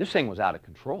I mean, this thing was out of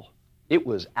control. It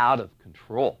was out of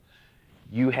control.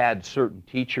 You had certain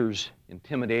teachers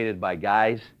intimidated by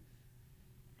guys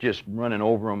just running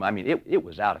over them. I mean, it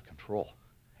was out of control.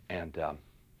 And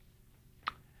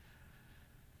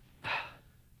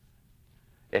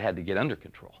it had to get under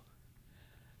control.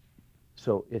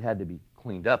 So it had to be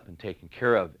cleaned up and taken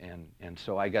care of. And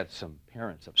so I got some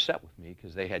parents upset with me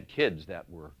because they had kids that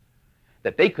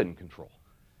they couldn't control.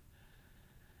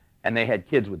 And they had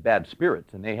kids with bad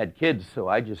spirits, and they had kids, so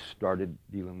I just started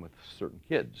dealing with certain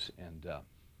kids. And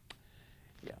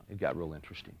yeah, it got real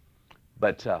interesting.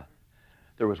 But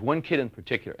there was one kid in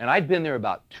particular, and I'd been there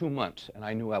about 2 months, and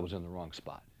I knew I was in the wrong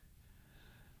spot.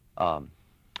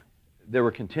 There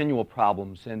were continual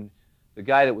problems, and the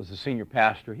guy that was the senior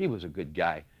pastor, he was a good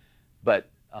guy, but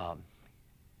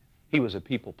he was a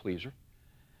people pleaser.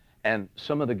 And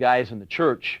some of the guys in the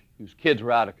church whose kids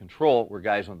were out of control were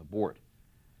guys on the board.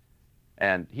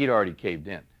 And he'd already caved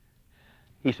in.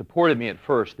 He supported me at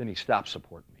first, then he stopped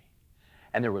supporting me.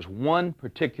 And there was one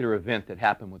particular event that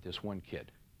happened with this one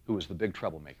kid who was the big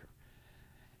troublemaker.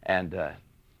 And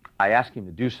I asked him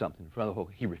to do something in front of the whole,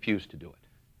 he refused to do it.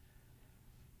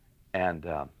 And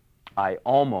I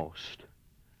almost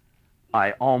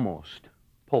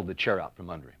pulled the chair out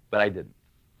from under him, but I didn't.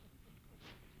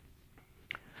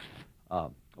 I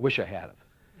wish I had have.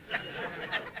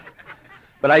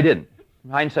 But I didn't. In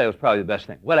hindsight, it was probably the best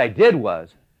thing. What I did was,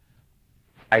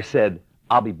 I said,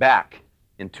 I'll be back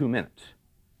in 2 minutes.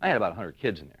 I had about 100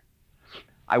 kids in there.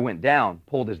 I went down,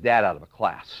 pulled his dad out of a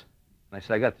class. And I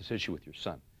said, I got this issue with your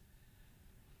son.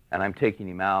 And I'm taking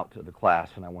him out of the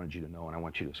class, and I wanted you to know, and I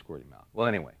want you to escort him out. Well,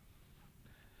 anyway,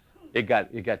 it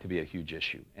got to be a huge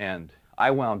issue. And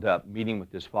I wound up meeting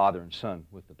with this father and son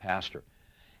with the pastor.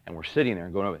 And we're sitting there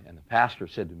and going over it. And the pastor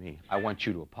said to me, I want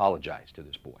you to apologize to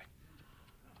this boy.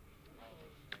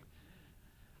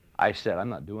 I said, I'm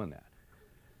not doing that.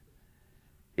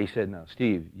 He said, no,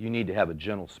 Steve, you need to have a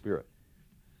gentle spirit.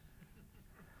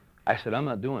 I said, I'm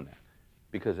not doing that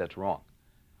because that's wrong.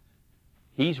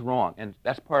 He's wrong, and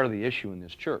that's part of the issue in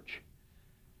this church,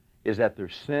 is that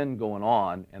there's sin going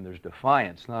on and there's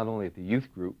defiance not only at the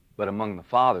youth group but among the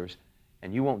fathers,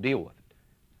 and you won't deal with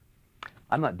it.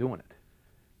 I'm not doing it.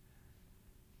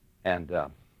 And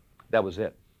that was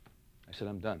it. I said,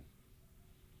 I'm done.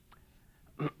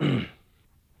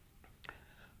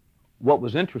 What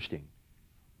was interesting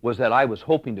was that I was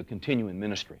hoping to continue in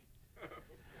ministry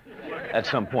at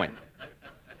some point.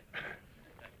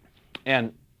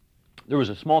 And there was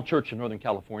a small church in Northern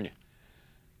California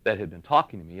that had been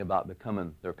talking to me about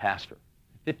becoming their pastor.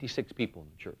 56 people in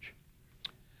the church.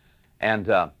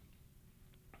 And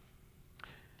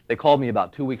they called me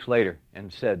about 2 weeks later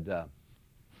and said,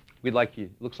 we'd like you,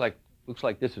 looks like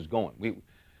this is going.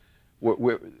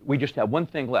 We just have one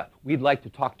thing left. We'd like to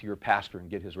talk to your pastor and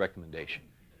get his recommendation.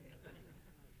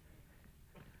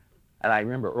 And I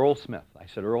remember Earl Smith. I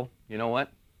said, Earl, you know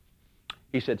what?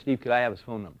 He said, Steve, could I have his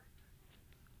phone number?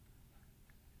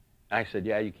 I said,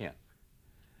 yeah, you can.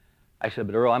 I said,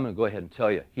 but Earl, I'm going to go ahead and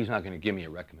tell you, he's not going to give me a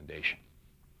recommendation.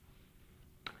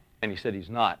 And he said he's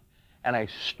not. And I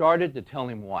started to tell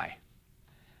him why.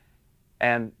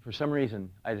 And for some reason,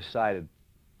 I decided,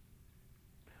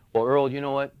 well, Earl, you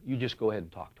know what? You just go ahead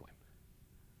and talk to him.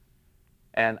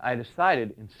 And I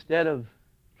decided, instead of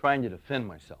trying to defend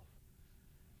myself,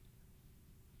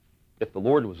 if the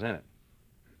Lord was in it,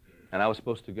 and I was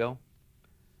supposed to go,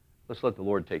 let's let the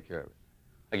Lord take care of it.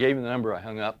 I gave him the number, I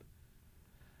hung up,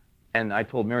 and I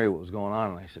told Mary what was going on,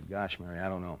 and I said, gosh, Mary, I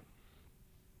don't know.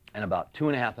 And about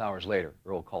 2.5 hours later,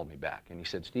 Earl called me back, and he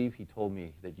said, Steve, he told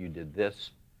me that you did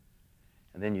this,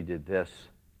 and then you did this,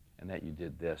 and that you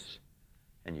did this,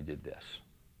 and you did this.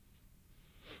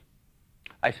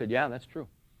 I said, yeah, that's true.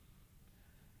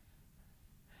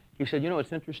 He said, you know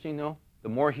what's interesting, though? The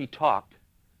more he talked,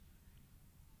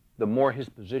 the more his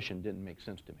position didn't make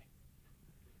sense to me.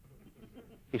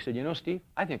 He said, you know, Steve,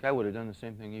 I think I would have done the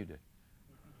same thing you did.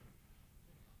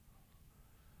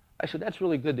 I said, that's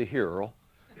really good to hear, Earl.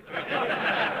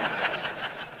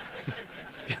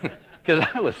 Because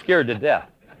I was scared to death.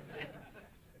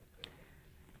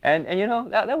 And you know,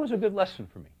 that was a good lesson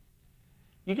for me.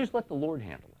 You just let the Lord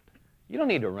handle it. You don't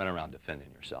need to run around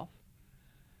defending yourself.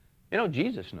 You know,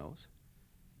 Jesus knows.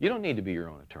 You don't need to be your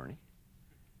own attorney.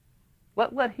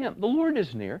 Let him. The Lord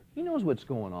is near. He knows what's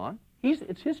going on.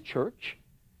 It's his church.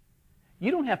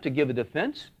 You don't have to give a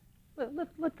defense.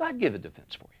 Let God give a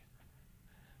defense for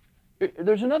you.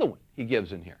 There's another one he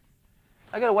gives in here.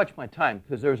 I got to watch my time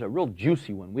because there's a real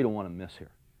juicy one we don't want to miss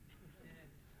here.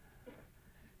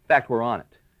 In fact, we're on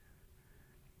it.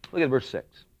 Look at verse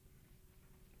 6.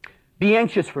 Be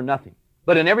anxious for nothing,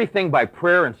 but in everything by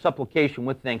prayer and supplication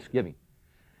with thanksgiving.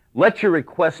 Let your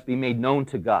requests be made known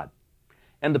to God.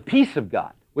 And the peace of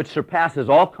God, which surpasses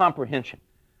all comprehension,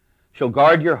 shall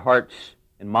guard your hearts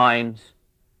and minds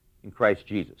in Christ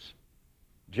Jesus.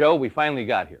 Joe, we finally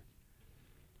got here.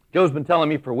 Joe's been telling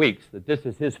me for weeks that this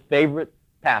is his favorite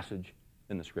passage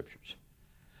in the Scriptures.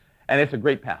 And it's a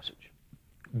great passage.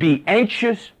 Be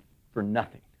anxious for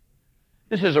nothing.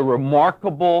 This is a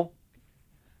remarkable,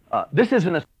 this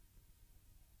isn't a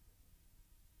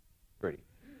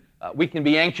we can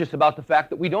be anxious about the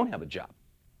fact that we don't have a job.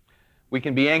 We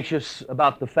can be anxious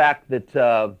about the fact that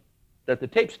that the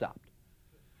tape stopped.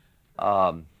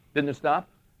 Didn't it stop?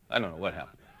 I don't know what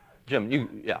happened.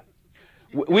 Jim, yeah.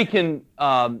 We can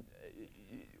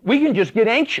just get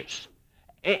anxious.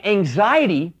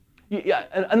 Anxiety,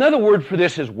 another word for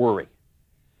this is worry.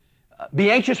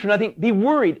 Be anxious for nothing. Be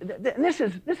worried. This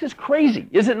is crazy,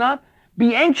 is it not?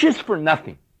 Be anxious for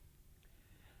nothing.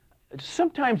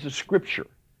 Sometimes the Scripture,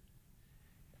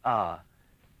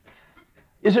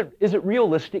 is it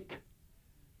realistic?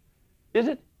 Is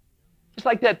it? Just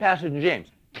like that passage in James.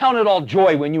 Count it all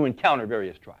joy when you encounter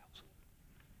various trials.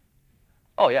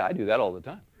 Oh yeah, I do that all the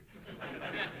time.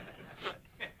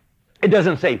 It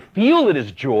doesn't say feel it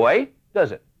as joy,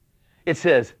 does it? It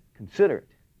says consider it.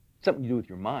 Something to do with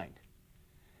your mind.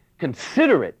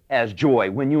 Consider it as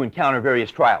joy when you encounter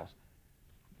various trials.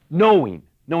 Knowing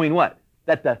what?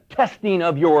 That the testing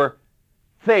of your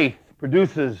faith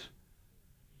produces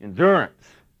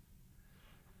endurance.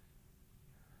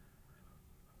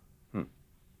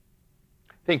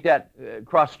 Think that,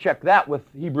 cross-check that with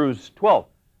Hebrews 12.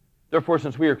 Therefore,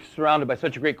 since we are surrounded by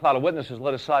such a great cloud of witnesses,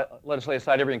 let us lay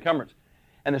aside every encumbrance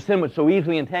and the sin which so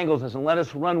easily entangles us, and let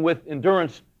us run with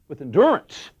endurance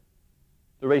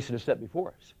the race that is set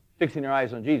before us, fixing our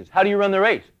eyes on Jesus. How do you run the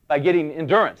race? By getting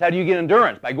endurance. How do you get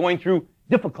endurance? By going through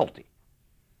difficulty.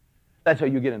 That's how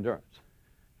you get endurance.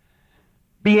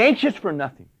 Be anxious for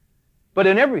nothing, but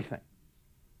in everything.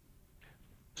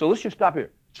 So let's just stop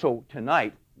here. So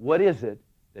tonight, what is it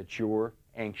that you're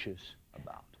anxious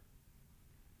about?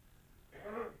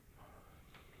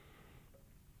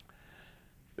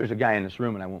 There's a guy in this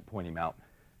room, and I won't point him out,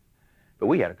 but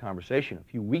we had a conversation a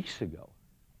few weeks ago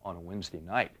on a Wednesday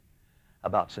night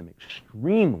about some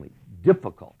extremely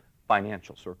difficult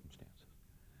financial circumstances.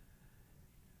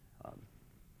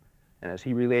 And as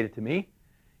he related to me,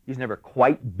 he's never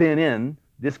quite been in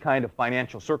this kind of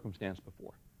financial circumstance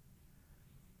before.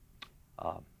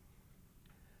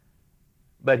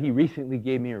 But he recently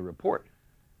gave me a report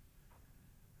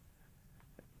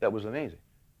that was amazing.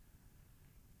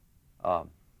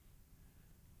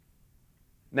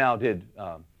 Now, did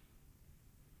 $4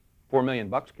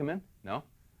 million come in? No.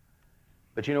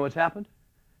 But you know what's happened?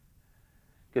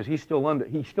 Because he's still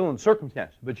in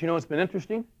circumstance. But you know what's been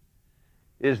interesting?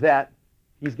 Is that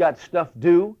he's got stuff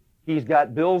due, he's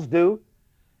got bills due,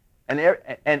 and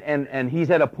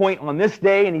he's at a point on this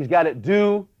day, and he's got it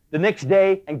due the next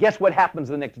day, and guess what happens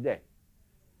the next day?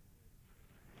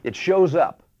 It shows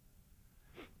up.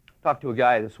 Talked to a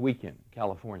guy this weekend in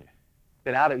California. He's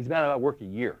been out of work a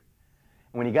year.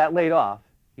 And when he got laid off,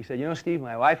 he said, you know, Steve,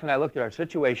 my wife and I looked at our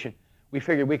situation. We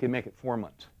figured we could make it 4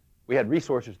 months. We had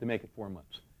resources to make it 4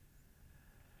 months.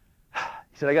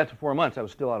 He said, I got to 4 months. I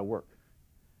was still out of work.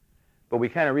 But we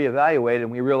kind of reevaluated,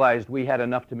 and we realized we had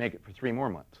enough to make it for 3 more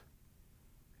months.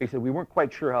 He said, we weren't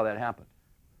quite sure how that happened.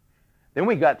 Then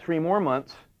we got 3 more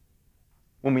months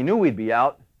when we knew we'd be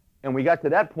out, and we got to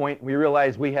that point, and we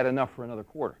realized we had enough for another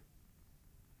quarter.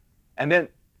 And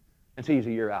so he's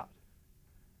a year out.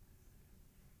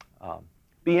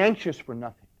 Be anxious for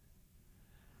nothing.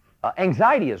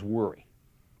 Anxiety is worry.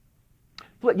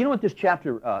 You know what this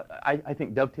chapter, I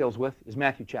think, dovetails with? Is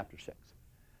Matthew chapter 6.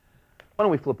 Why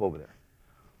don't we flip over there?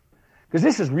 Because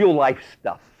this is real life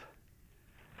stuff.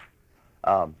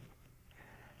 And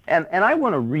I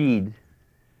want to read,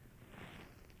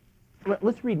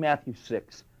 let's read Matthew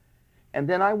 6. And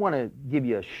then I want to give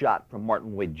you a shot from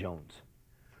Martin Lloyd-Jones,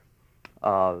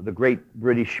 the great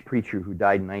British preacher who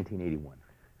died in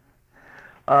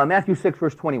 1981. Matthew 6,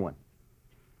 verse 21.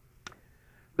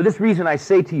 For this reason I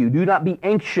say to you, do not be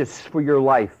anxious for your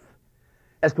life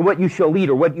as to what you shall eat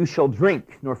or what you shall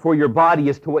drink, nor for your body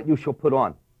as to what you shall put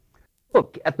on.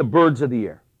 Look at the birds of the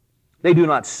air. They do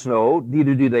not sow,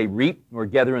 neither do they reap, nor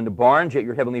gather into barns, yet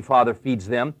your heavenly Father feeds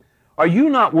them. Are you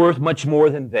not worth much more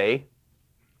than they?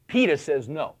 PETA says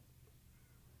no.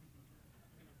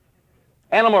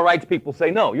 Animal rights people say,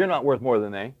 no, you're not worth more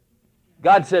than they.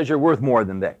 God says you're worth more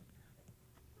than they.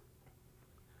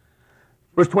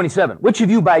 Verse 27, which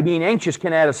of you by being anxious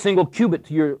can add a single cubit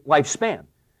to your lifespan?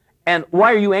 And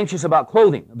why are you anxious about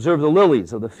clothing? Observe the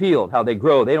lilies of the field, how they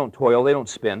grow. They don't toil, they don't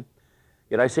spin.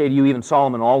 Yet I say to you, even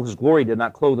Solomon in all his glory did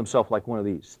not clothe himself like one of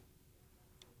these.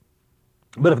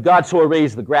 But if God so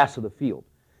arrays the grass of the field,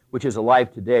 which is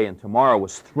alive today and tomorrow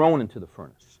was thrown into the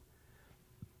furnace,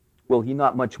 will he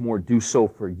not much more do so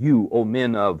for you, O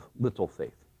men of little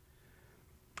faith?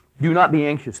 Do not be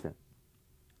anxious then,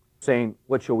 saying,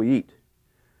 what shall we eat?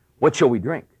 What shall we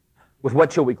drink? With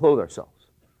what shall we clothe ourselves?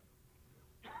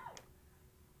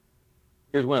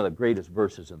 Here's one of the greatest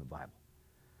verses in the Bible.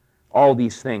 All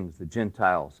these things the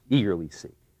Gentiles eagerly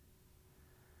seek.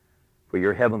 For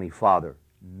your heavenly Father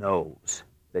knows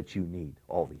that you need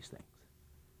all these things.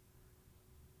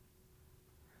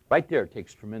 Right there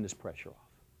takes tremendous pressure off.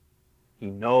 He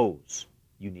knows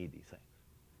you need these things.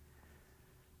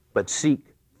 But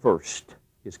seek first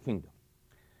his kingdom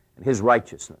and his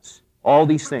righteousness. All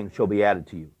these things shall be added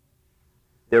to you.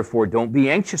 Therefore, don't be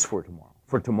anxious for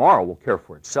tomorrow will care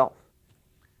for itself.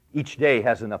 Each day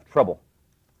has enough trouble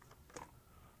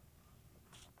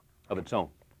of its own.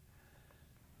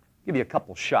 I'll give you a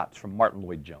couple shots from Martin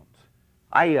Lloyd-Jones.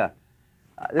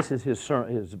 This is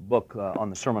his book on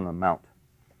the Sermon on the Mount.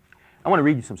 I want to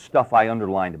read you some stuff I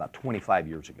underlined about 25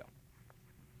 years ago.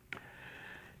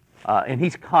 And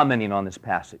he's commenting on this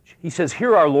passage. He says,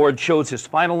 here our Lord shows his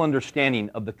final understanding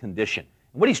of the condition.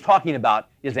 And what he's talking about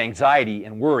is anxiety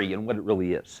and worry and what it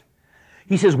really is.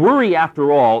 He says, worry,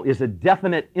 after all, is a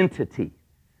definite entity.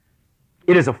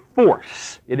 It is a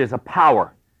force. It is a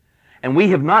power. And we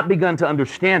have not begun to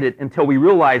understand it until we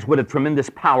realize what a tremendous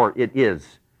power it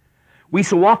is. We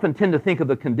so often tend to think of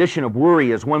the condition of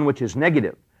worry as one which is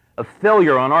negative, a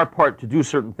failure on our part to do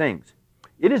certain things.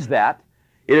 It is that.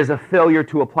 It is a failure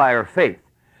to apply our faith.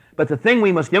 But the thing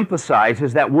we must emphasize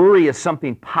is that worry is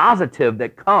something positive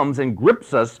that comes and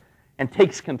grips us and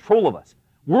takes control of us.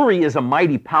 Worry is a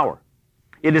mighty power.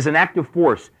 It is an active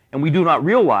force, and we do not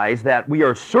realize that we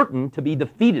are certain to be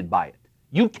defeated by it.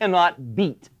 You cannot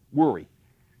beat worry.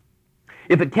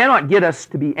 If it cannot get us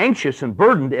to be anxious and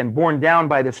burdened and borne down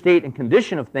by the state and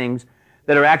condition of things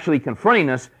that are actually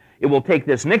confronting us, it will take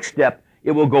this next step.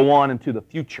 It will go on into the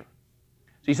future.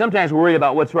 See, sometimes we're worried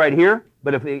about what's right here,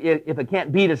 but if it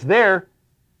can't beat us there,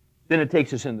 then it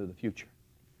takes us into the future.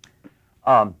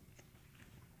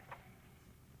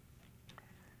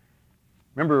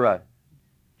 Remember,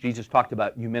 Jesus talked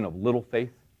about you men of little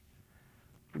faith?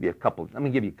 Let me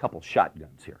give you a couple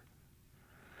shotguns here.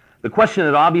 The question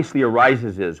that obviously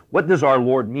arises is, what does our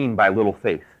Lord mean by little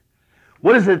faith?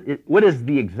 What is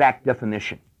the exact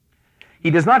definition?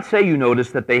 He does not say, you notice,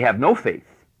 that they have no faith.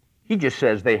 He just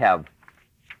says they have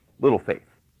little faith.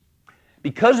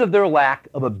 Because of their lack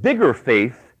of a bigger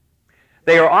faith,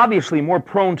 they are obviously more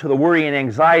prone to the worry and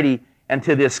anxiety and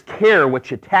to this care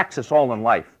which attacks us all in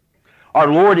life. Our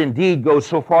Lord indeed goes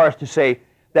so far as to say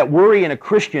that worry in a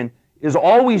Christian is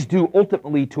always due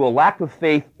ultimately to a lack of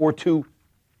faith or to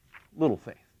little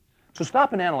faith. So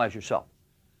stop and analyze yourself.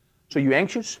 So you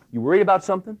anxious? You worried about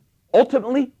something?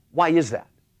 Ultimately, why is that?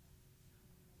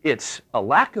 It's a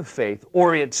lack of faith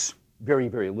or it's very,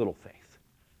 very little faith.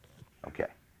 Okay.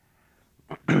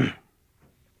 Then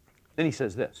he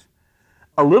says this.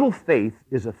 A little faith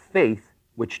is a faith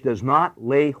which does not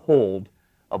lay hold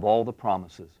of all the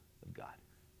promises of God.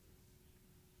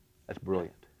 That's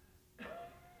brilliant.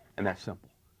 And that's simple.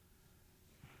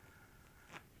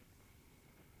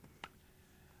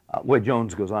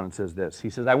 Lloyd-Jones goes on and says this.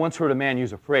 He says, I once heard a man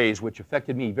use a phrase which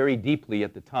affected me very deeply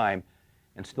at the time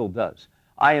and still does.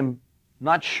 I am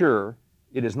not sure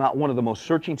it is not one of the most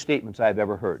searching statements I have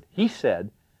ever heard. He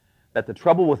said that the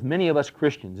trouble with many of us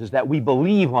Christians is that we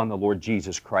believe on the Lord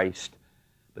Jesus Christ,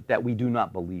 but that we do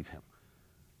not believe him.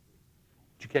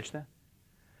 Did you catch that?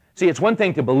 See, it's one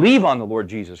thing to believe on the Lord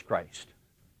Jesus Christ,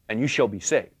 and you shall be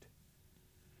saved.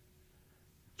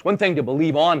 It's one thing to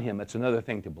believe on Him. It's another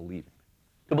thing to believe Him.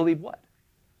 To believe what?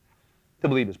 To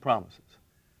believe His promises.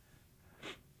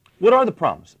 What are the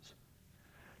promises?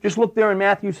 Just look there in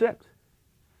Matthew 6.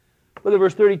 Look at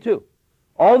verse 32.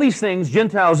 All these things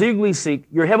Gentiles eagerly seek.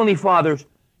 Your heavenly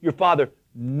your Father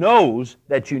knows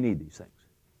that you need these things.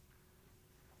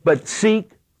 But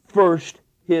seek first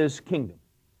His kingdom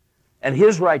and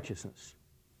His righteousness,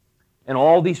 and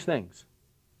all these things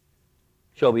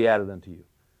shall be added unto you.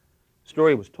 A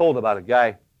story was told about a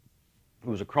guy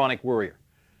who was a chronic worrier.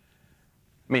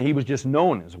 I mean, he was just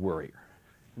known as a worrier.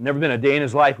 Never been a day in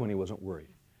his life when he wasn't worried.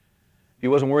 He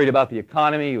wasn't worried about the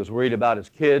economy. He was worried about his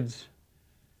kids.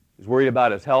 He was worried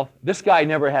about his health. This guy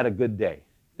never had a good day.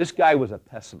 This guy was a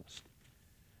pessimist.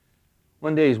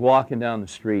 One day he's walking down the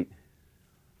street.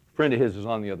 A friend of his is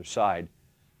on the other side.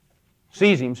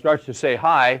 Sees him, starts to say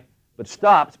hi, but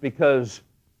stops because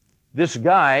this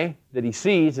guy that he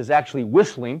sees is actually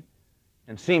whistling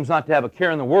and seems not to have a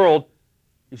care in the world.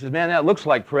 He says, man, that looks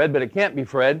like Fred, but it can't be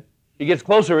Fred. He gets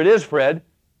closer, it is Fred.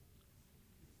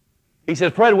 He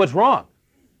says, Fred, what's wrong?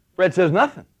 Fred says,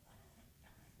 nothing.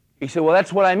 He said, well,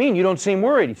 that's what I mean. You don't seem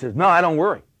worried. He says, no, I don't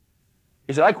worry.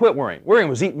 He said, I quit worrying. Worrying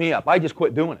was eating me up. I just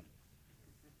quit doing it.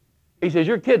 He says,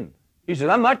 you're kidding. He says,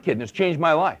 I'm not kidding. It's changed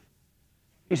my life.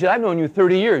 He said, I've known you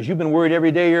 30 years. You've been worried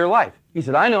every day of your life. He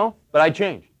said, I know, but I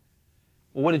changed.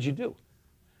 Well, what did you do?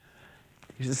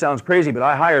 He said, it sounds crazy, but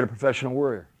I hired a professional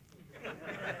worrier.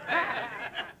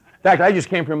 In fact, I just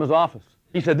came from his office.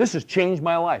 He said, this has changed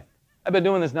my life. I've been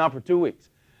doing this now for 2 weeks.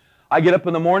 I get up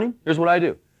in the morning, here's what I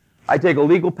do. I take a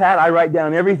legal pad, I write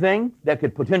down everything that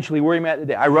could potentially worry me at the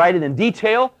day. I write it in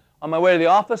detail. On my way to the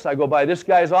office, I go by this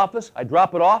guy's office, I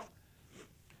drop it off,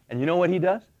 and you know what he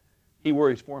does? He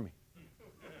worries for me.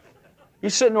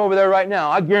 He's sitting over there right now.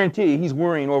 I guarantee you he's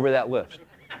worrying over that list.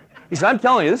 He said, I'm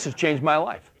telling you, this has changed my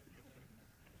life.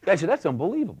 The guy said, that's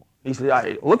unbelievable. He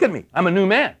said, look at me. I'm a new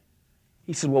man.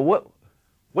 He said, well,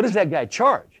 what does that guy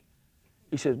charge?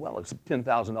 He says, well, it's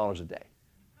 $10,000 a day.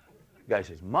 The guy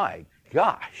says, my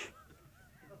gosh.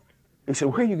 He said,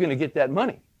 where are you going to get that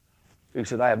money? He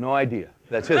said, I have no idea.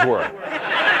 That's his word.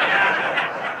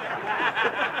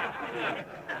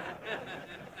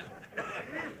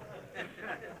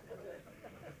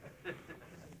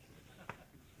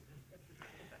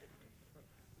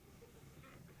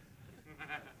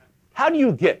 How do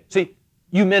you get, see,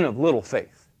 you men of little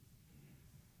faith,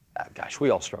 gosh,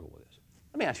 we all struggle with this.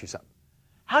 Let me ask you something.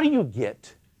 How do you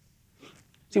get,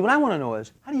 see, what I want to know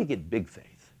is, how do you get big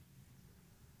faith?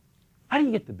 How do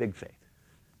you get the big faith?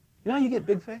 You know how you get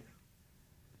big faith?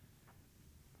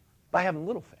 By having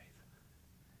little faith.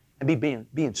 And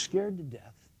being scared to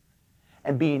death.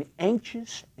 And being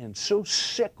anxious and so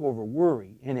sick over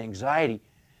worry and anxiety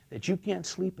that you can't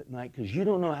sleep at night because you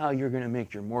don't know how you're going to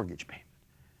make your mortgage payment.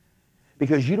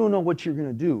 Because you don't know what you're going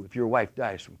to do if your wife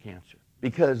dies from cancer.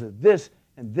 Because of this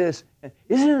and this. And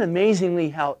isn't it amazingly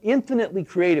how infinitely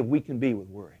creative we can be with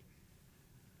worry?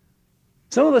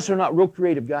 Some of us are not real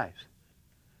creative guys.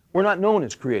 We're not known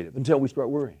as creative until we start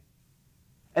worrying.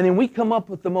 And then we come up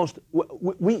with the most,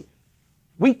 we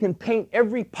can paint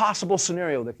every possible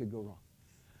scenario that could go wrong.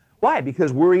 Why?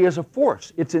 Because worry is a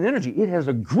force. It's an energy. It has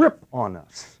a grip on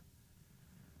us.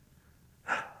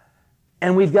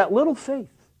 And we've got little faith.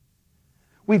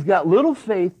 We've got little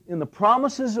faith in the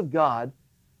promises of God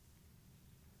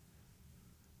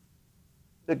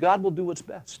that God will do what's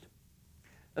best.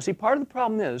 Now see, part of the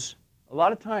problem is, a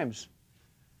lot of times,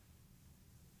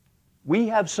 we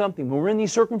have something, when we're in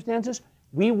these circumstances,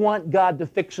 we want God to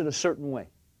fix it a certain way.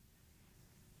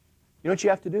 You know what you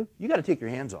have to do? You've got to take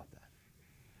your hands off that.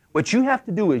 What you have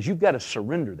to do is you've got to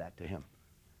surrender that to Him.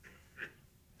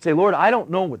 Say, Lord, I don't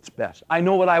know what's best. I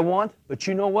know what I want, but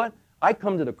you know what? I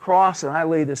come to the cross and I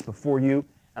lay this before you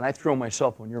and I throw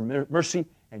myself on your mercy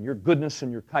and your goodness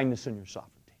and your kindness and your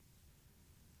sovereignty.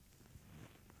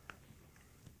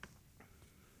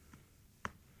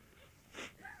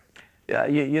 Yeah,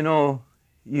 the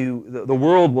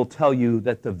world will tell you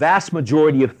that the vast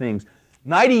majority of things,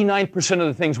 99% of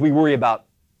the things we worry about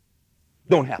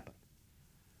don't happen.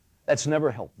 That's never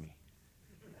helped me.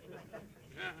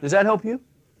 Does that help you?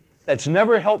 That's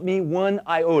never helped me one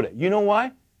iota. You know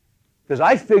why? Because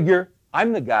I figure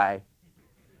I'm the guy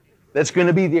that's going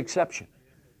to be the exception.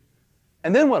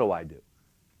 And then what do I do?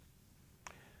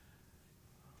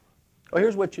 Well,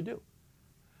 here's what you do.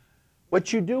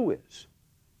 What you do is,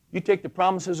 you take the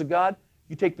promises of God,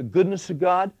 you take the goodness of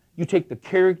God, you take the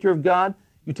character of God,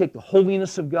 you take the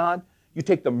holiness of God, you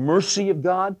take the mercy of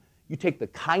God, you take the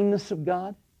kindness of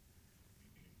God.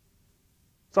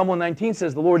 Psalm 119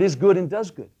 says the Lord is good and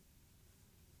does good.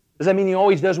 Does that mean He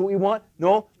always does what we want?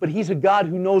 No, but He's a God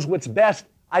who knows what's best.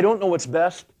 I don't know what's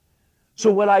best.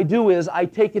 So what I do is I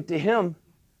take it to Him,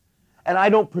 and I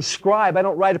don't prescribe. I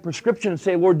don't write a prescription and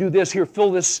say, Lord, do this. Here,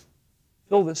 fill this.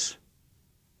 Fill this.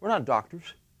 We're not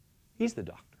doctors. He's the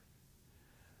doctor.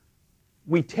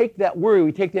 We take that worry,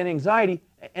 we take that anxiety,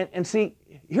 and see,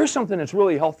 here's something that's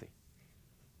really healthy.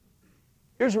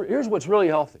 Here's what's really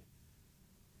healthy.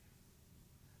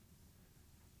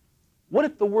 What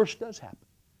if the worst does happen?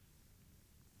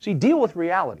 See, deal with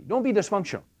reality. Don't be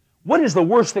dysfunctional. What is the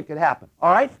worst that could happen?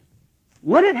 All right?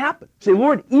 Let it happen. Say,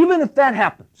 Lord, even if that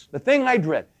happens, the thing I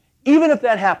dread, even if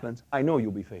that happens, I know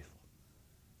you'll be faithful.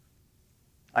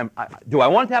 Do I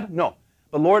want it to happen? No.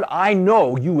 But Lord, I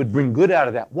know you would bring good out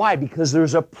of that. Why? Because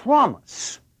there's a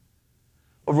promise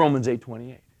of Romans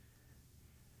 8:28.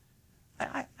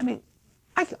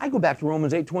 I go back to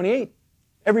Romans 8:28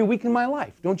 every week in my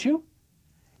life, don't you?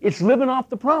 It's living off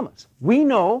the promise. We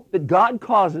know that God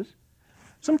causes,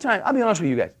 sometimes, I'll be honest with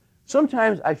you guys,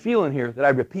 sometimes I feel in here that I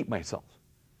repeat myself.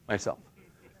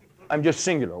 I'm just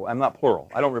singular, I'm not plural.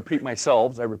 I don't repeat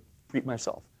myself, I repeat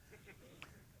myself.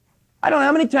 I don't know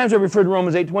how many times I've referred to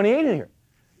Romans 8:28 in here.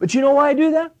 But you know why I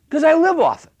do that? Because I live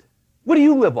off it. What do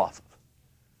you live off of?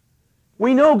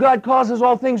 We know God causes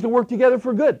all things to work together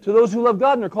for good to those who love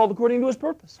God and are called according to His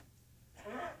purpose.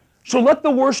 So let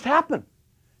the worst happen.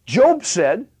 Job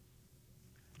said,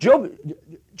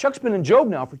 Chuck's been in Job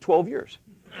now for 12 years.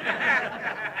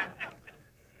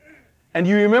 And do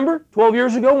you remember 12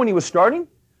 years ago when he was starting?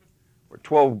 Or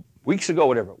 12 weeks ago,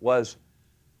 whatever it was,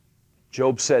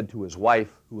 Job said to his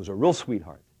wife, who was a real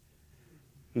sweetheart,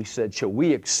 he said, shall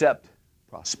we accept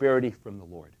prosperity from the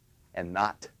Lord and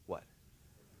not what?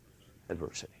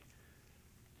 Adversity.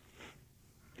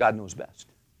 God knows best.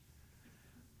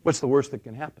 What's the worst that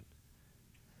can happen?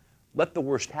 Let the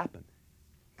worst happen.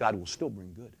 God will still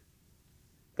bring good.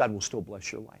 God will still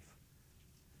bless your life.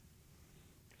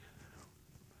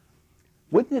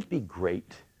 Wouldn't it be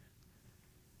great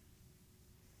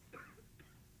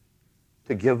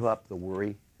to give up the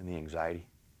worry and the anxiety?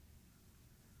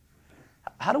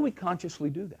 How do we consciously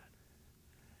do that?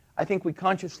 I think we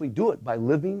consciously do it by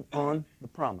living on the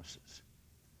promises.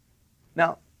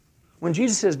 Now, when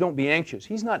Jesus says don't be anxious,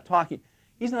 He's not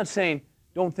saying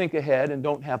don't think ahead and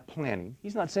don't have planning.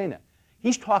 He's not saying that.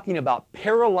 He's talking about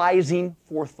paralyzing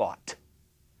forethought.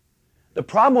 The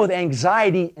problem with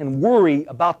anxiety and worry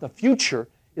about the future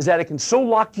is that it can so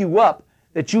lock you up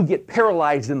that you get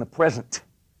paralyzed in the present.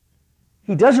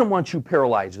 He doesn't want you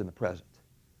paralyzed in the present.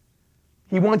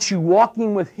 He wants you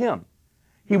walking with Him.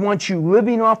 He wants you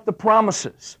living off the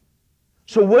promises.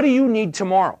 So what do you need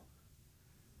tomorrow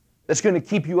that's going to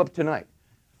keep you up tonight?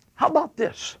 How about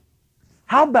this?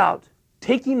 How about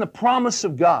taking the promise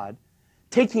of God,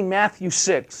 taking Matthew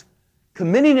 6,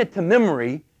 committing it to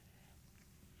memory,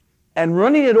 and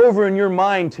running it over in your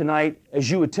mind tonight as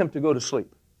you attempt to go to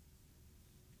sleep?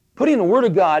 Putting the Word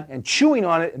of God and chewing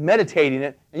on it and meditating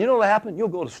it, and you know what will happen? You'll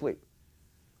go to sleep.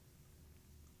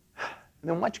 And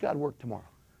then watch God work tomorrow.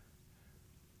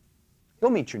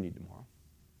 He'll meet your need tomorrow.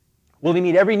 Will He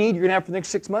meet every need you're going to have for the next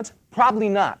 6 months? Probably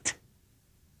not.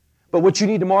 But what you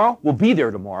need tomorrow will be there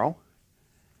tomorrow.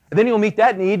 And then He'll meet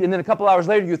that need, and then a couple hours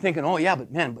later you're thinking, oh yeah,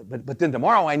 but man, but then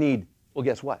tomorrow I need, well,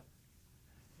 guess what?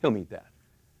 He'll meet that.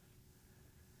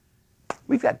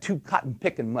 We've got too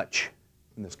cotton-picking much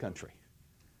in this country.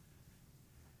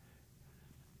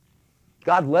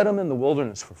 God led them in the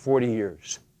wilderness for 40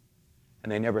 years,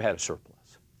 and they never had a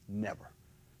surplus. Never.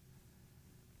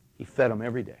 He fed them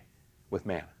every day with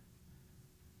manna.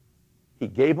 He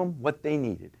gave them what they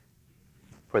needed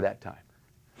for that time.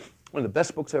 One of the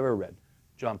best books I've ever read,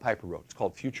 John Piper wrote. It's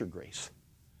called Future Grace.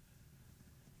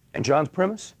 And John's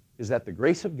premise is that the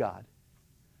grace of God.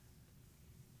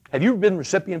 Have you been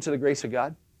recipients of the grace of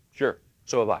God? Sure,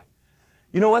 so have I.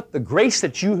 You know what? The grace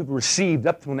that you have received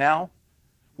up till now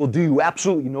will do you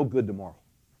absolutely no good tomorrow.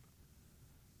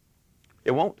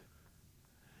 It won't.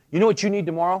 You know what you need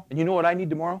tomorrow? And you know what I need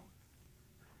tomorrow?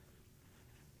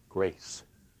 Grace.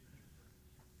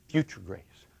 Future grace.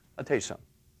 I'll tell you something.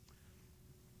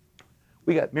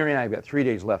 Mary and I have got 3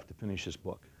 days left to finish this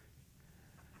book.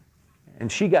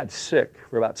 And she got sick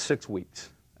for about 6 weeks.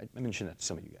 I mentioned that to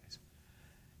some of you guys.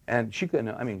 And she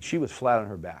couldn't, she was flat on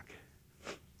her back.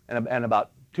 And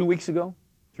about 2 weeks ago,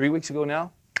 3 weeks ago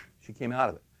now, she came out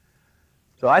of it.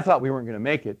 So I thought we weren't going to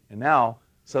make it, and now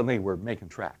suddenly we're making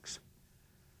tracks.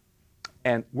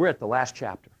 And we're at the last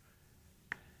chapter.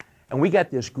 And we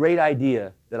got this great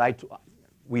idea that I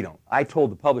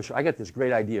told the publisher, I got this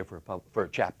great idea for a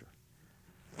chapter.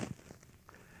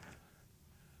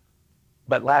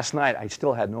 But last night, I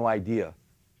still had no idea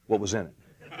what was in it.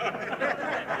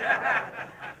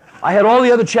 I had all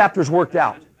the other chapters worked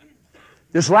out.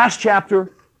 This last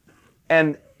chapter,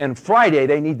 and Friday,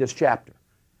 they need this chapter.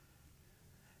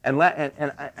 And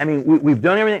I mean, we've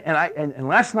done everything, and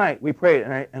last night we prayed,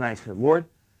 and I said, Lord,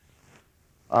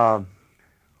 I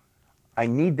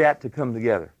need that to come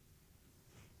together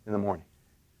in the morning.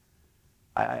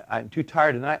 I'm too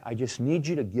tired tonight. I just need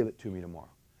you to give it to me tomorrow.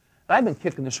 And I've been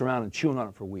kicking this around and chewing on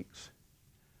it for weeks.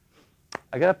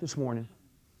 I got up this morning,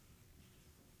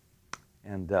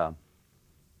 and I'm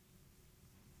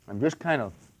just kind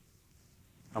of,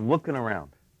 I'm looking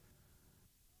around.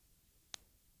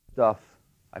 Stuff.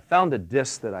 I found a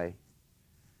disc that I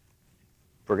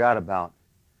forgot about.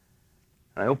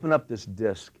 And I opened up this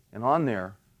disc, and on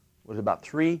there was about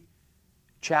 3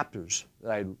 chapters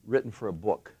that I had written for a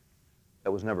book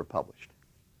that was never published,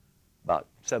 about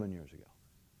 7 years ago.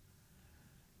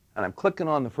 And I'm clicking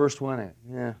on the first one,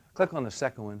 and click on the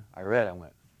second one. I read, I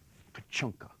went,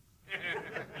 ka-chunka.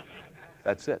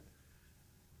 That's it.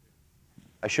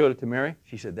 I showed it to Mary.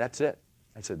 She said, that's it.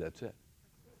 I said, that's it.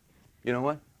 You know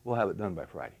what? We'll have it done by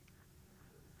Friday.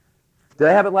 Did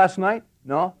I have it last night?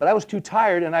 No, but I was too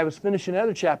tired, and I was finishing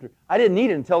another chapter. I didn't need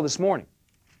it until this morning.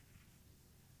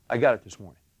 I got it this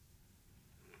morning.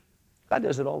 God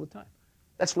does it all the time.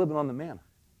 That's living on the manna.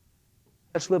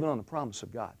 That's living on the promise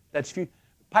of God. That's future.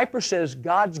 Piper says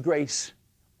God's grace,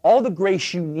 all the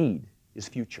grace you need is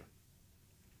future.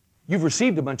 You've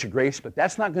received a bunch of grace, but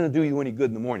that's not going to do you any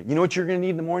good in the morning. You know what you're going to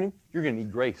need in the morning? You're going to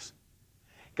need grace.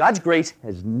 God's grace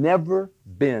has never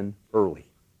been early,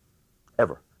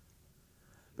 ever.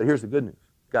 But here's the good news.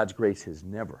 God's grace has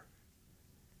never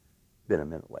been a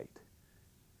minute late.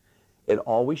 It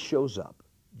always shows up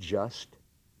just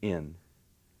in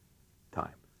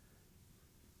time.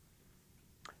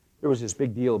 There was this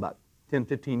big deal about 10,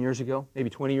 15 years ago, maybe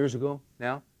 20 years ago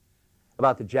now,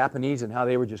 about the Japanese and how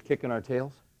they were just kicking our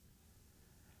tails.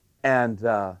 And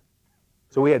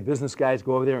so we had business guys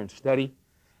go over there and study.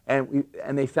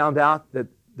 And they found out that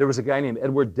there was a guy named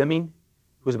Edward Deming,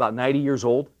 who was about 90 years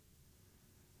old,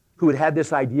 who had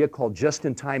this idea called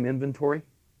just-in-time inventory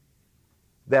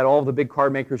that all the big car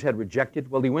makers had rejected.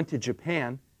 Well, he went to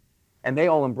Japan, and they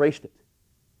all embraced it.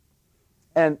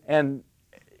 And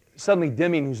suddenly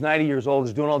Deming, who's 90 years old,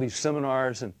 is doing all these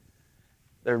seminars, and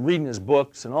they're reading his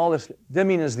books and all this.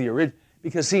 Deming is the original.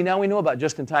 Because, see, now we know about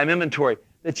just-in-time inventory,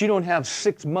 that you don't have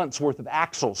 6 months' worth of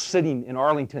axles sitting in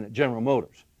Arlington at General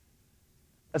Motors.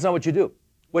 That's not what you do.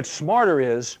 What's smarter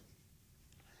is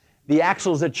the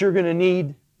axles that you're going to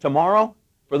need tomorrow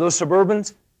for those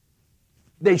Suburbans,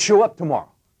 they show up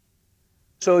tomorrow.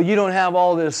 So you don't have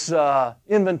all this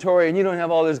inventory, and you don't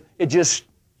have all this. It's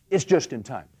just in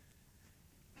time.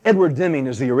 Edward Deming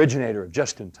is the originator of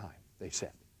just in time, they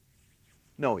said.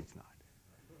 No, he's not.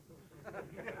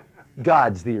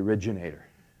 God's the originator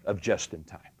of just in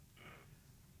time.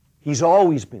 He's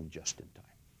always been just in time.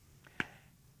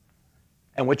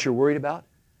 And what you're worried about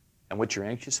and what you're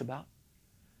anxious about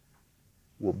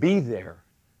will be there,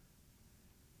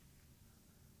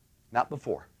 not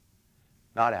before,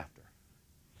 not after.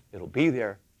 It'll be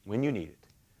there when you need it,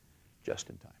 just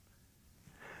in time.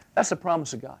 That's the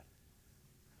promise of God.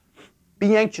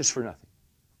 Be anxious for nothing.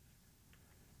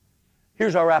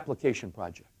 Here's our application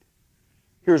project.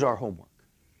 Here's our homework.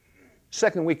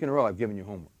 Second week in a row I've given you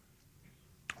homework.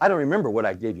 I don't remember what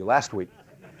I gave you last week,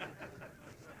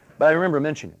 but I remember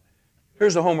mentioning it.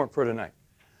 Here's the homework for tonight.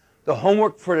 The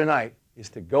homework for tonight is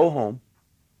to go home,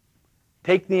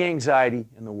 take the anxiety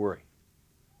and the worry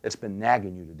that's been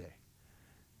nagging you today.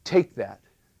 Take that,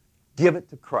 give it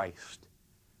to Christ.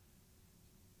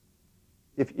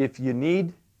 If you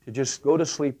need to just go to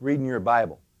sleep reading your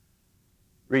Bible,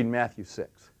 read Matthew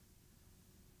 6.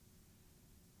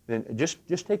 Then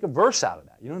just take a verse out of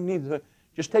that. You don't need to,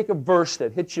 just take a verse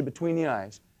that hits you between the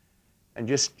eyes and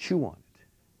just chew on it.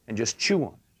 And just chew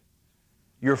on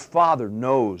it. Your Father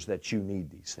knows that you need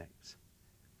these things.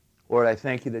 Lord, I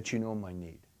thank you that you know my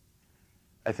need.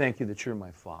 I thank you that you're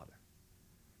my Father.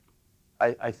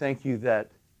 I thank you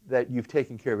that you've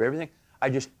taken care of everything.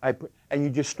 And you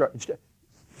just start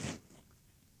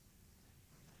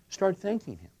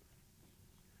thanking him.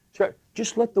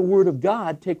 Just let the Word of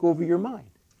God take over your mind.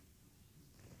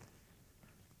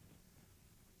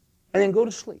 And then go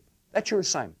to sleep. That's your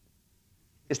assignment,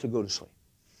 is to go to sleep.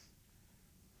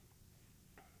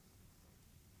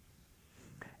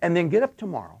 And then get up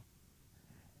tomorrow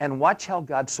and watch how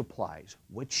God supplies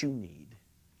what you need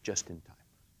just in time.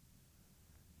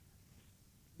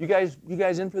 You guys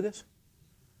in for this?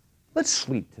 Let's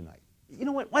sleep tonight. You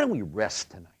know what? Why don't we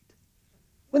rest tonight?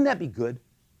 Wouldn't that be good?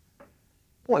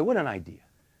 Boy, what an idea.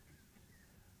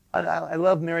 I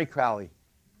love Mary Crowley.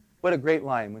 What a great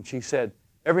line when she said,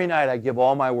 every night I give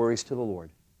all my worries to the Lord.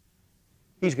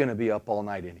 He's going to be up all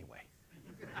night anyway.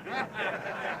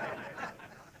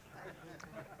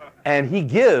 And he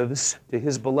gives to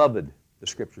his beloved, the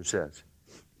Scripture says,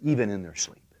 even in their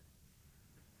sleep.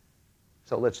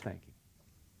 So let's thank him.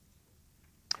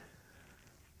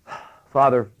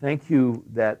 Father, thank you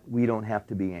that we don't have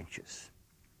to be anxious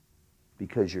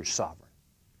because you're sovereign,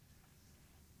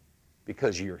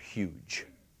 because you're huge,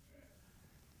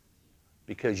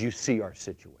 because you see our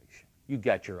situation. You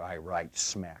got your eye right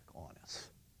smack on us.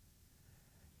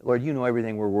 Lord, you know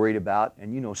everything we're worried about,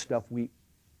 and you know stuff we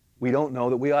don't know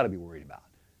that we ought to be worried about.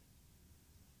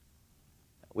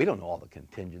 We don't know all the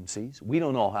contingencies. We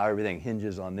don't know how everything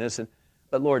hinges on this.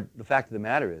 But Lord, the fact of the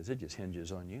matter is, it just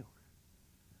hinges on you.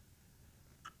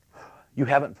 You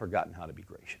haven't forgotten how to be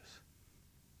gracious.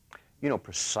 You know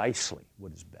precisely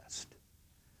what is best.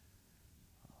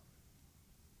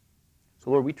 So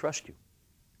Lord, we trust you.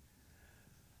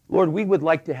 Lord, we would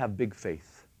like to have big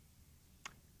faith.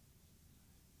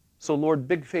 So Lord,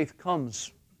 big faith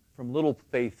comes from little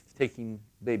faith taking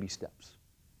baby steps.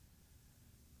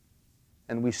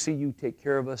 And we see you take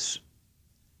care of us,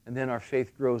 and then our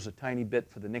faith grows a tiny bit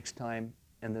for the next time,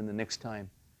 and then the next time,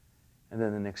 and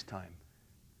then the next time.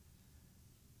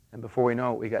 And before we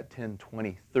know it, we got 10,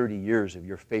 20, 30 years of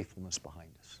your faithfulness behind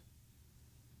us.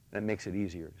 That makes it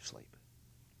easier to sleep.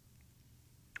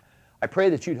 I pray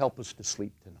that you'd help us to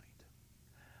sleep tonight.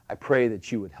 I pray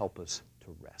that you would help us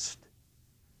to rest.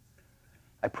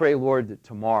 I pray, Lord, that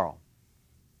tomorrow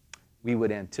we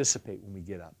would anticipate when we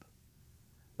get up,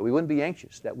 that we wouldn't be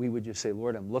anxious, that we would just say,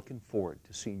 Lord, I'm looking forward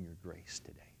to seeing your grace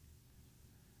today.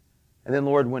 And then,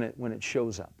 Lord, when it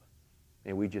shows up,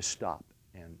 may we just stop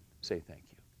and say thank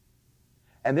you.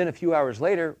 And then a few hours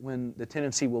later, when the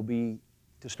tendency will be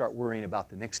to start worrying about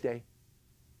the next day,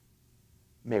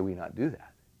 may we not do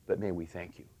that, but may we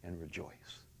thank you and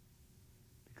rejoice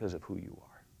because of who you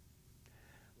are.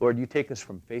 Lord, you take us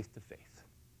from faith to faith.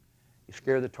 You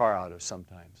scare the tar out of us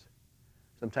sometimes.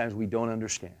 Sometimes we don't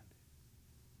understand.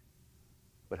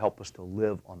 But help us to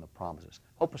live on the promises.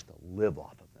 Help us to live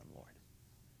off of them, Lord.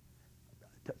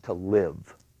 To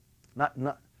live. Not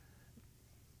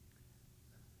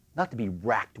to be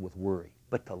racked with worry,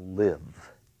 but to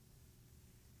live.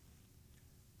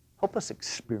 Help us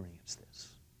experience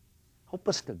this. Help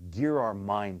us to gear our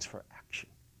minds for action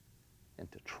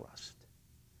and to trust.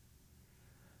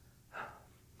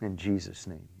 In Jesus'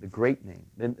 name, the great name,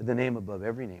 the name above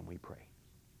every name we pray.